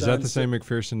 and his is that the same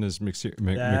McPherson as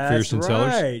McPherson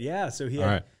Cellars? Right. Yeah. So he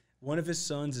had one of his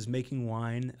sons is making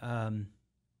wine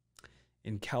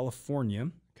in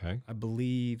California. Okay. I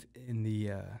believe in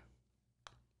the.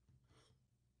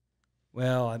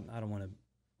 Well, I don't want to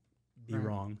be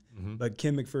wrong, but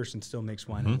Kim McPherson still makes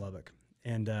wine in Lubbock,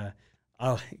 and we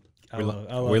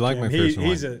like Kim.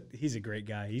 McPherson. He's a great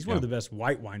guy. He's one of the best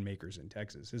white winemakers in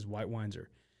Texas. His white wines are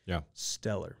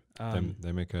stellar.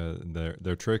 They make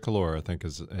their tricolor, I think,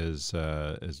 is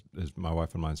my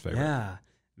wife and mine's favorite. Yeah,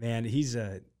 man, he's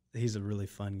a really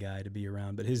fun guy to be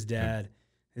around. But his dad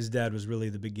was really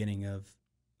the beginning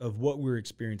of what we're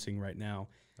experiencing right now.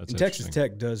 And Texas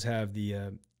Tech does have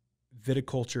the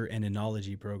viticulture and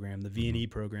enology program, the VIII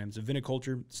programs. The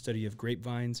viniculture, study of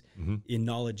grapevines,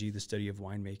 enology, the study of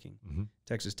winemaking.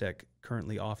 Texas Tech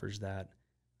currently offers that,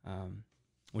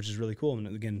 which is really cool. And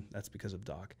again, that's because of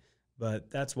Doc.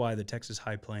 But that's why the Texas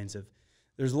High Plains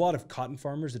there's a lot of cotton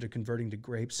farmers that are converting to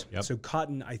grapes. So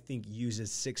cotton, I think,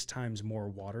 uses 6 times more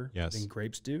water than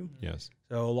grapes do.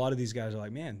 So a lot of these guys are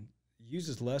like, man,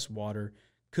 uses less water,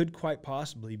 could quite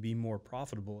possibly be more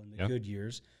profitable in the good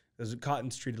years. Because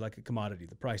cotton's treated like a commodity.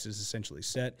 The price is essentially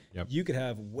set. You could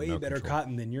have way better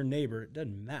cotton than your neighbor. It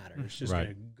doesn't matter. It's just going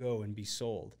to go and be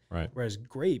sold. Whereas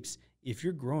grapes, if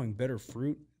you're growing better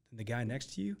fruit than the guy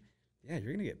next to you, you're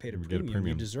going to get paid a premium.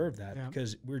 You deserve that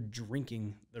because we're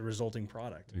drinking the resulting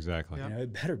product. Exactly. You know,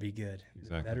 it better be good.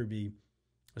 Exactly. It better be.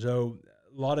 So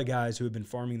a lot of guys who have been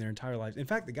farming their entire lives. In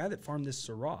fact, the guy that farmed this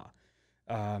Syrah,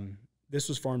 this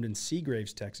was farmed in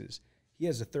Seagraves, Texas. He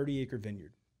has a 30-acre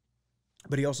vineyard.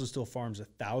 But he also still farms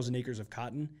 1,000 acres of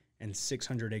cotton and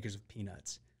 600 acres of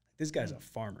peanuts. This guy's a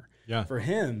farmer. For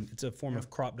him, it's a form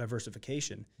of crop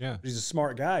diversification. But he's a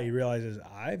smart guy. He realizes,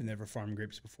 I've never farmed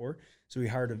grapes before. So he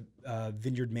hired a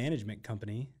vineyard management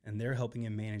company, and they're helping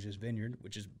him manage his vineyard,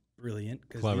 which is brilliant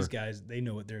because these guys, they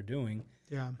know what they're doing.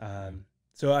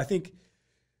 So I think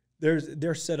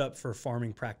they're set up for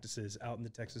farming practices out in the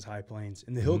Texas High Plains.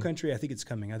 In the hill country, I think it's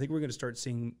coming. I think we're going to start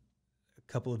seeing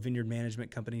a couple of vineyard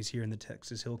management companies here in the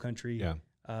Texas Hill Country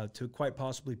to quite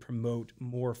possibly promote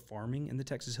more farming in the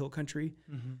Texas Hill Country.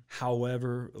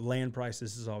 However, land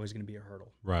prices is always going to be a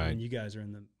hurdle. And you guys are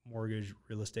in the mortgage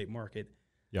real estate market.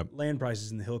 Land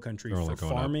prices in the Hill Country for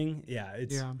farming,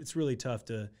 it's really tough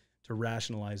to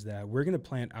rationalize that. We're going to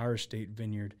plant our estate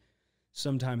vineyard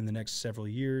sometime in the next several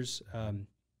years.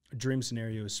 Dream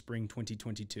scenario is spring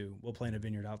 2022. We'll plant a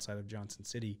vineyard outside of Johnson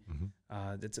City.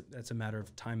 That's a matter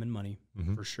of time and money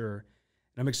for sure.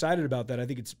 And I'm excited about that. I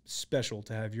think it's special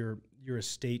to have your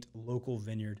estate local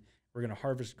vineyard. We're going to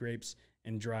harvest grapes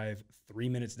and drive 3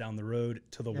 minutes down the road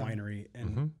to the winery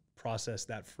and process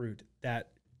that fruit.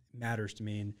 That matters to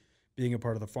me, and being a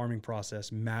part of the farming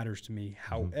process matters to me.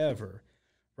 However,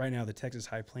 right now the Texas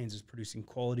High Plains is producing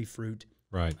quality fruit.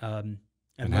 And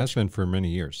has been for many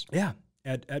years.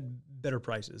 At better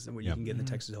prices than what you can get in the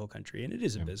Texas Hill Country, and it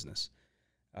is a business.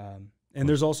 And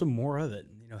there's also more of it.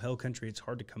 You know, Hill Country, it's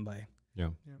hard to come by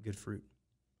good fruit.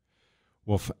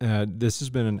 Well, this has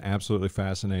been an absolutely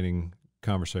fascinating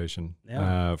conversation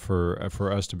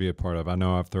for us to be a part of. I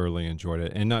know I've thoroughly enjoyed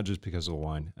it, and not just because of the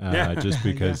wine, just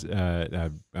because I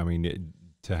mean,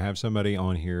 to have somebody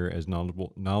on here as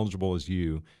knowledgeable as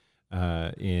you,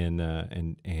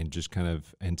 and just kind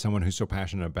of, and someone who's so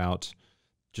passionate about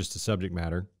just the subject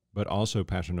matter, but also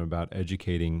passionate about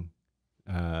educating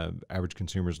average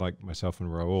consumers like myself and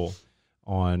Raul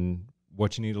on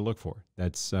what you need to look for.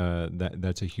 That's a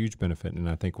huge benefit, and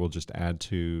I think will just add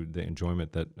to the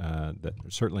enjoyment that that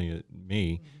certainly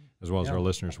me, as well as our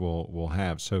listeners, will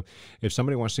have. So if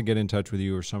somebody wants to get in touch with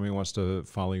you, or somebody wants to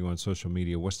follow you on social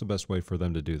media, what's the best way for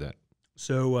them to do that?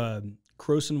 So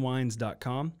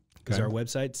crowsonwines.com is our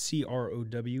website,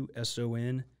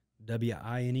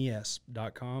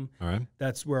 CROWSONWINES.com. All right.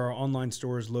 That's where our online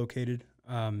store is located.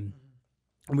 And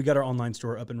we got our online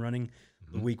store up and running.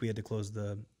 The week we had to close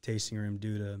the tasting room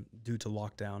due to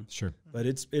lockdown. Sure. But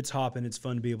it's hopping. It's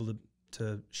fun to be able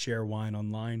to share wine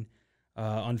online.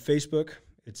 On Facebook,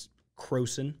 it's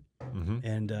Crowson.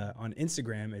 And on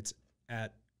Instagram, it's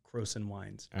at Crowson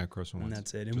Wines. At Crowson Wines. And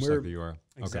that's it. And just like the URL.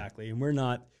 Exactly. Okay. And we're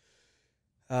not,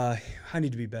 I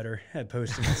need to be better at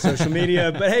posting on social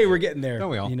media, but hey, we're getting there.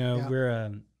 Don't we all? You know,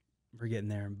 we're getting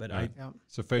there. But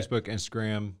so Facebook,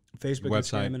 Instagram, website,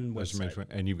 Instagram, and website.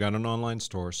 And you've got an online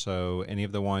store. So any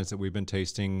of the wines that we've been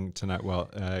tasting tonight,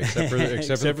 well, except for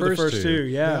the first two,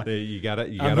 you got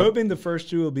it. I'm hoping the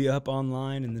first two will be up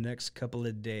online in the next couple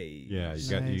of days. Yeah,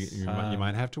 you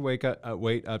might have to wait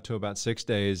up to about 6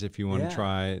 days if you want to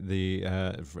try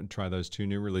try those two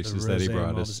new releases that he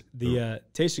brought us.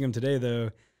 Tasting them today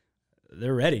though,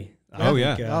 they're ready.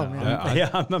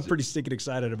 I'm pretty stinking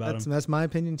excited about them. That's my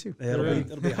opinion too.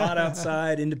 It'll be hot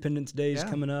outside. Independence Day is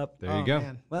coming up. There you go.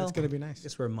 Man. Well, it's gonna be nice. I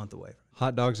guess we're a month away.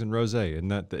 Hot dogs and rosé. Isn't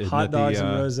that and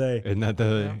rosé? Isn't that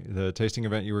the tasting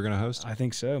event you were going to host? I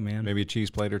think so, man. Maybe a cheese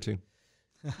plate or two.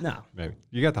 No, maybe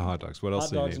you got the hot dogs. What else?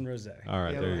 Hot dogs and rosé. All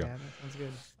right, there you go. That sounds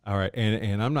good. All right,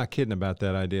 and I'm not kidding about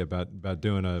that idea about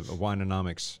doing a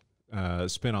wineonomics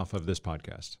spin-off of this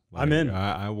podcast. I'm in.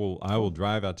 I will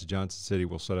drive out to Johnson City.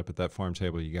 We'll set up at that farm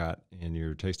table you got in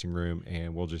your tasting room,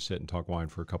 and we'll just sit and talk wine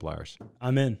for a couple hours.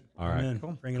 I'm in. All right. I'm in.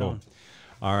 Cool. Bring it on.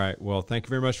 All right. Well, thank you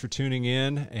very much for tuning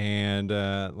in. And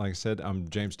like I said, I'm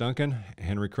James Duncan,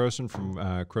 Henry Crowson from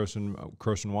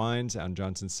Crowson Wines out in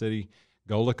Johnson City.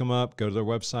 Go look them up. Go to their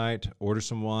website. Order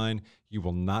some wine. You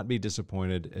will not be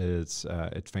disappointed. It's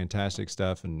fantastic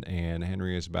stuff, and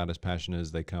Henry is about as passionate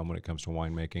as they come when it comes to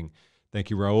winemaking. Thank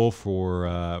you, Raul,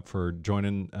 for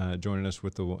joining us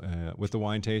with the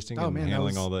wine tasting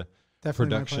handling all the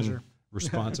production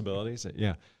responsibilities.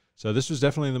 Yeah. So this was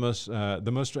definitely the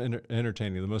most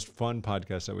entertaining, the most fun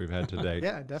podcast that we've had today.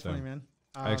 Yeah, definitely, man.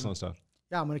 Excellent stuff.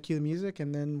 Yeah, I'm gonna cue the music,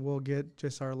 and then we'll get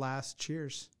just our last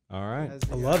cheers. All right.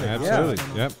 I love it. Absolutely.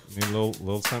 Yeah. Yep. Need a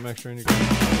little something extra in your glass.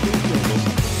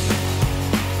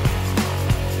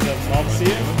 I'll see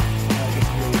you.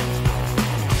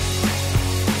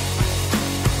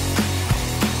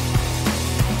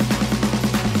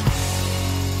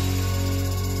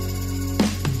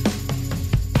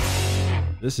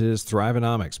 This is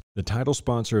Thriveonomics. The title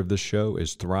sponsor of this show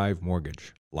is Thrive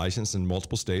Mortgage. Licensed in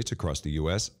multiple states across the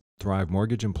U.S., Thrive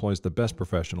Mortgage employs the best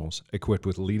professionals equipped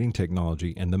with leading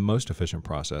technology and the most efficient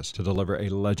process to deliver a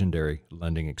legendary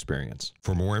lending experience.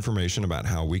 For more information about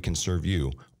how we can serve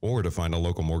you or to find a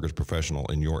local mortgage professional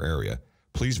in your area,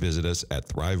 please visit us at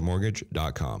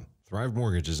thrivemortgage.com. Thrive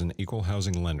Mortgage is an equal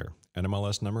housing lender.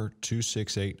 NMLS number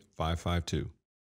 268552.